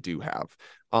options that they do have.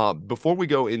 Before we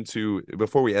end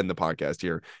the podcast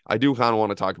here, I do kind of want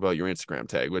to talk about your Instagram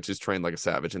tag, which is Train Like a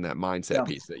Savage, and that mindset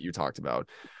piece that you talked about.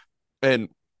 And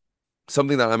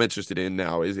something that I'm interested in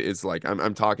now is like,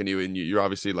 I'm talking to you, and you're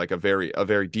obviously like a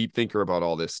very deep thinker about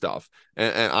all this stuff.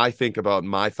 And I think about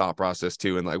my thought process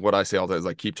too. And like what I say all the time is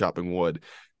like, keep chopping wood.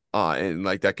 And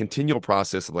like that continual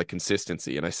process of like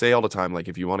consistency. And I say all the time, like,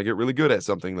 if you want to get really good at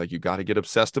something, like you got to get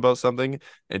obsessed about something,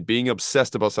 and being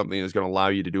obsessed about something is going to allow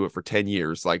you to do it for 10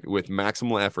 years, like with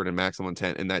maximal effort and maximal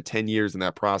intent. And that 10 years and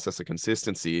that process of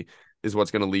consistency is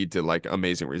what's going to lead to like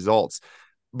amazing results.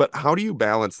 But how do you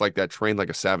balance like that Train Like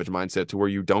a Savage mindset to where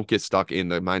you don't get stuck in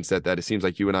the mindset that it seems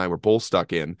like you and I were both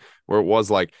stuck in, where it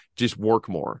was like just work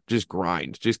more, just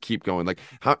grind, just keep going. Like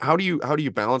how do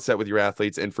you balance that with your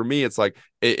athletes? And for me, it's like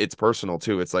it's personal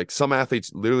too. It's like some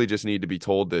athletes literally just need to be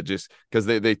told to just because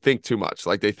they think too much.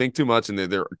 Like they think too much and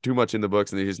they're too much in the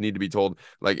books and they just need to be told.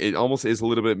 Like it almost is a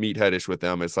little bit meatheadish with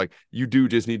them. It's like you do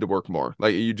just need to work more.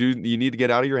 Like you need to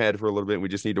get out of your head for a little bit. And we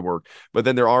just need to work. But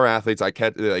then there are athletes I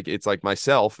catch, like it's like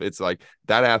myself. It's like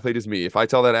that athlete is me. If I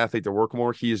tell that athlete to work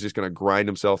more, he is just going to grind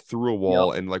himself through a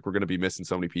wall, and like we're going to be missing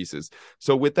so many pieces.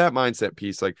 So with that mindset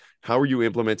piece, like how are you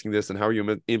implementing this, and how are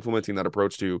you implementing that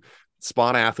approach to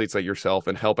spot athletes like yourself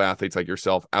and help athletes like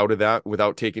yourself out of that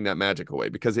without taking that magic away?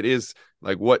 Because it is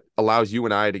like what allows you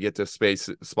and I to get to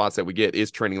spots that we get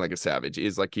is training like a savage,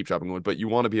 is like keep chopping wood. But you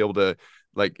want to be able to,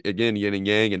 like, again, yin and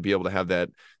yang, and be able to have that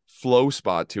flow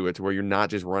spot to it, to where you're not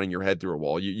just running your head through a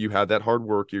wall. You have that hard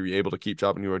work, you're able to keep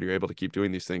chopping wood, you're able to keep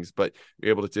doing these things, but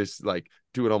you're able to just like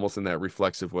do it almost in that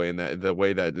reflexive way, and that the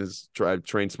way that is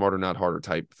train smarter, not harder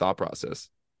type thought process.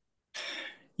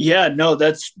 Yeah, no,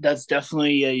 that's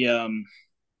definitely a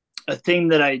thing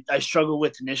that I struggled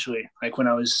with initially, like when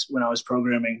I was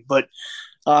programming. But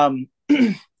um,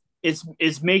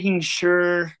 it's making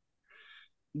sure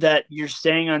that you're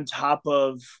staying on top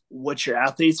of what your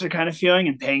athletes are kind of feeling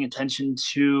and paying attention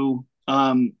to,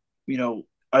 you know,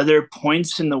 are there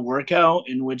points in the workout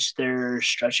in which they're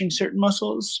stretching certain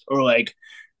muscles or like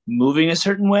moving a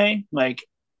certain way? Like,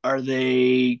 are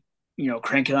they,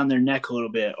 cranking on their neck a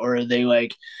little bit, or are they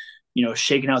like,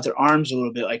 shaking out their arms a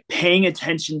little bit? Like paying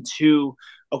attention to,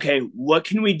 okay, what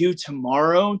can we do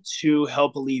tomorrow to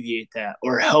help alleviate that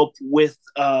or help with,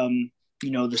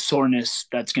 the soreness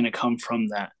that's going to come from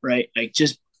that, right? Like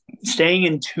just staying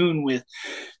in tune with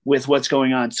what's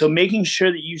going on. So making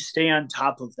sure that you stay on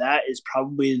top of that is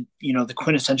probably, the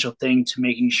quintessential thing to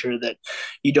making sure that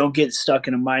you don't get stuck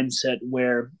in a mindset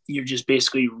where you're just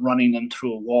basically running them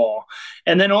through a wall.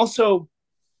 And then also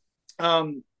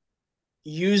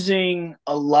using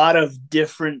a lot of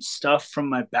different stuff from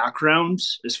my background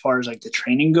as far as like the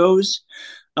training goes,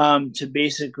 to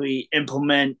basically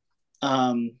implement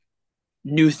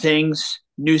new things,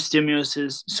 new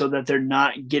stimuluses, so that they're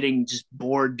not getting just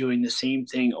bored doing the same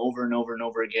thing over and over and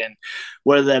over again.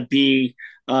 Whether that be,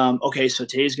 okay, so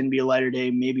today's going to be a lighter day.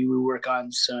 Maybe we work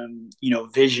on some,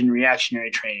 vision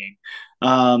reactionary training.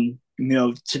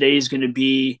 Today's going to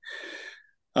be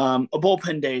a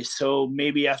bullpen day. So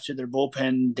maybe after their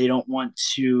bullpen, they don't want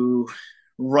to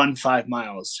run 5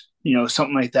 miles,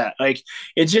 something like that. Like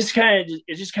it just kind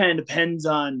of depends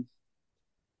on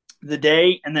the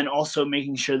day, and then also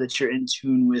making sure that you're in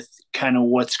tune with kind of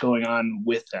what's going on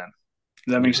with them.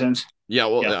 Does that make sense? Yeah,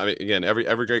 well, yeah. I mean, again,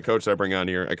 every great coach that I bring on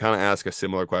here, I kind of ask a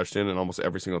similar question, and almost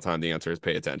every single time the answer is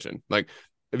pay attention. Like,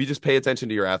 if you just pay attention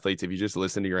to your athletes, if you just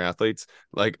listen to your athletes,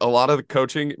 like a lot of the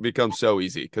coaching becomes so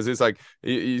easy, because it's like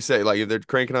you say, like if they're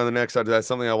cranking on the neck side, that's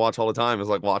something I watch all the time, is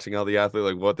like watching how the athlete,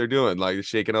 like what they're doing, like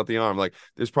shaking out the arm. Like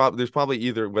there's probably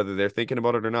either, whether they're thinking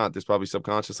about it or not, there's probably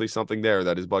subconsciously something there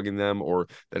that is bugging them, or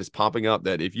that is popping up,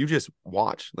 that if you just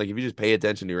watch, like if you just pay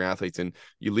attention to your athletes and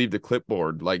you leave the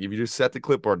clipboard, like if you just set the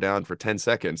clipboard down for 10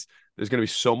 seconds, there's going to be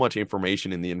so much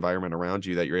information in the environment around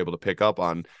you that you're able to pick up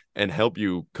on and help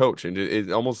you coach. And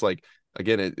it's almost like,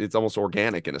 again, it's almost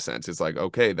organic in a sense. It's like,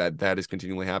 okay, that is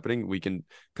continually happening. We can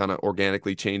kind of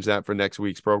organically change that for next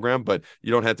week's program, but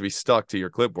you don't have to be stuck to your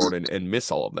clipboard and miss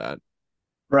all of that.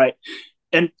 Right.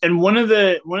 And one of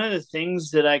the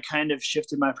things that I kind of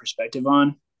shifted my perspective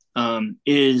on,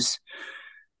 is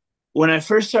when I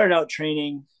first started out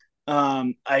training,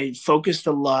 I focused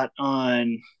a lot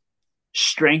on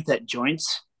strength at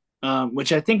joints,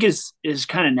 which I think is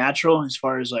kind of natural as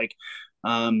far as like,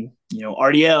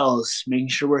 RDLs, making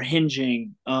sure we're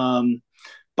hinging,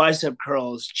 bicep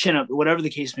curls, chin up, whatever the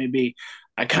case may be.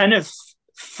 I kind of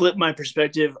flip my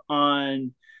perspective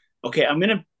on, okay, I'm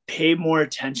going to pay more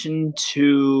attention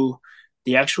to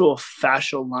the actual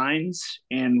fascial lines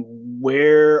and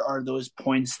where are those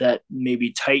points that may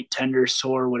be tight, tender,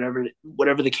 sore,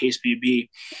 whatever the case may be.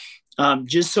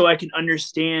 Just so I can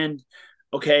understand,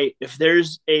 okay, if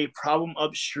there's a problem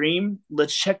upstream,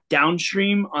 let's check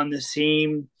downstream on the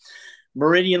same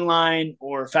meridian line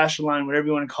or fascial line, whatever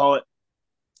you want to call it.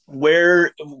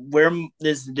 Where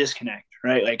is the disconnect,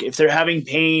 right? Like if they're having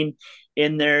pain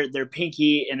in their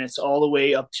pinky and it's all the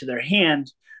way up to their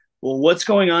hand, well, what's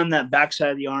going on that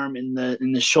backside of the arm, in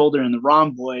the shoulder, in the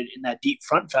rhomboid, in that deep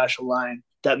front fascial line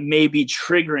that may be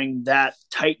triggering that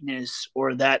tightness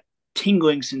or that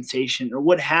tingling sensation or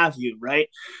what have you, right?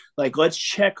 Like let's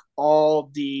check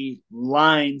all the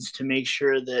lines to make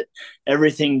sure that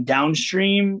everything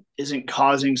downstream isn't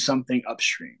causing something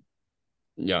upstream.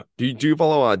 Yeah. Do you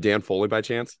follow Dan Foley by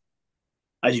chance?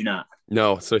 I do not.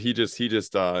 No, so he's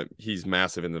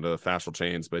massive into the fascial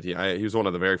chains, but he was one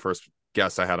of the very first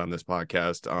guests I had on this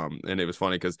podcast. And it was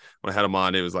funny because when I had him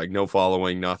on, it was like no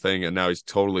following, nothing, and now he's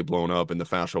totally blown up in the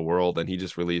fascial world. And he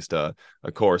just released a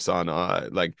course on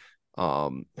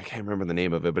I can't remember the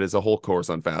name of it, but it's a whole course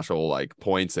on fascial like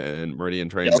points and meridian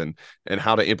trains and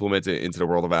how to implement it into the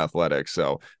world of athletics.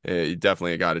 So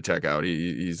definitely a guy to check out.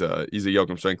 He's a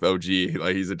Yoakum Strength OG.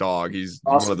 Like he's a dog. He's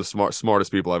awesome. One of the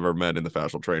smartest people I've ever met in the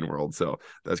fascial training world. So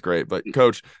that's great. But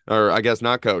Coach, or I guess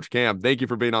not Coach, Cam, thank you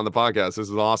for being on the podcast. This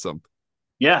is awesome.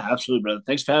 Yeah, absolutely, brother.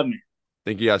 Thanks for having me.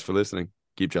 Thank you guys for listening.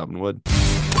 Keep chopping wood.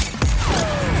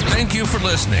 Thank you for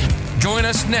listening. Join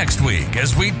us next week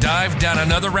as we dive down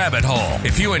another rabbit hole.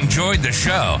 If you enjoyed the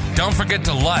show, don't forget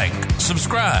to like,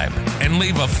 subscribe, and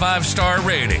leave a 5-star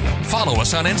rating. Follow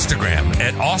us on Instagram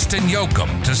at Austin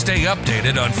Yoakum to stay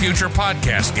updated on future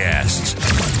podcast guests.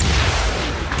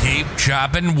 Keep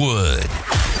chopping wood.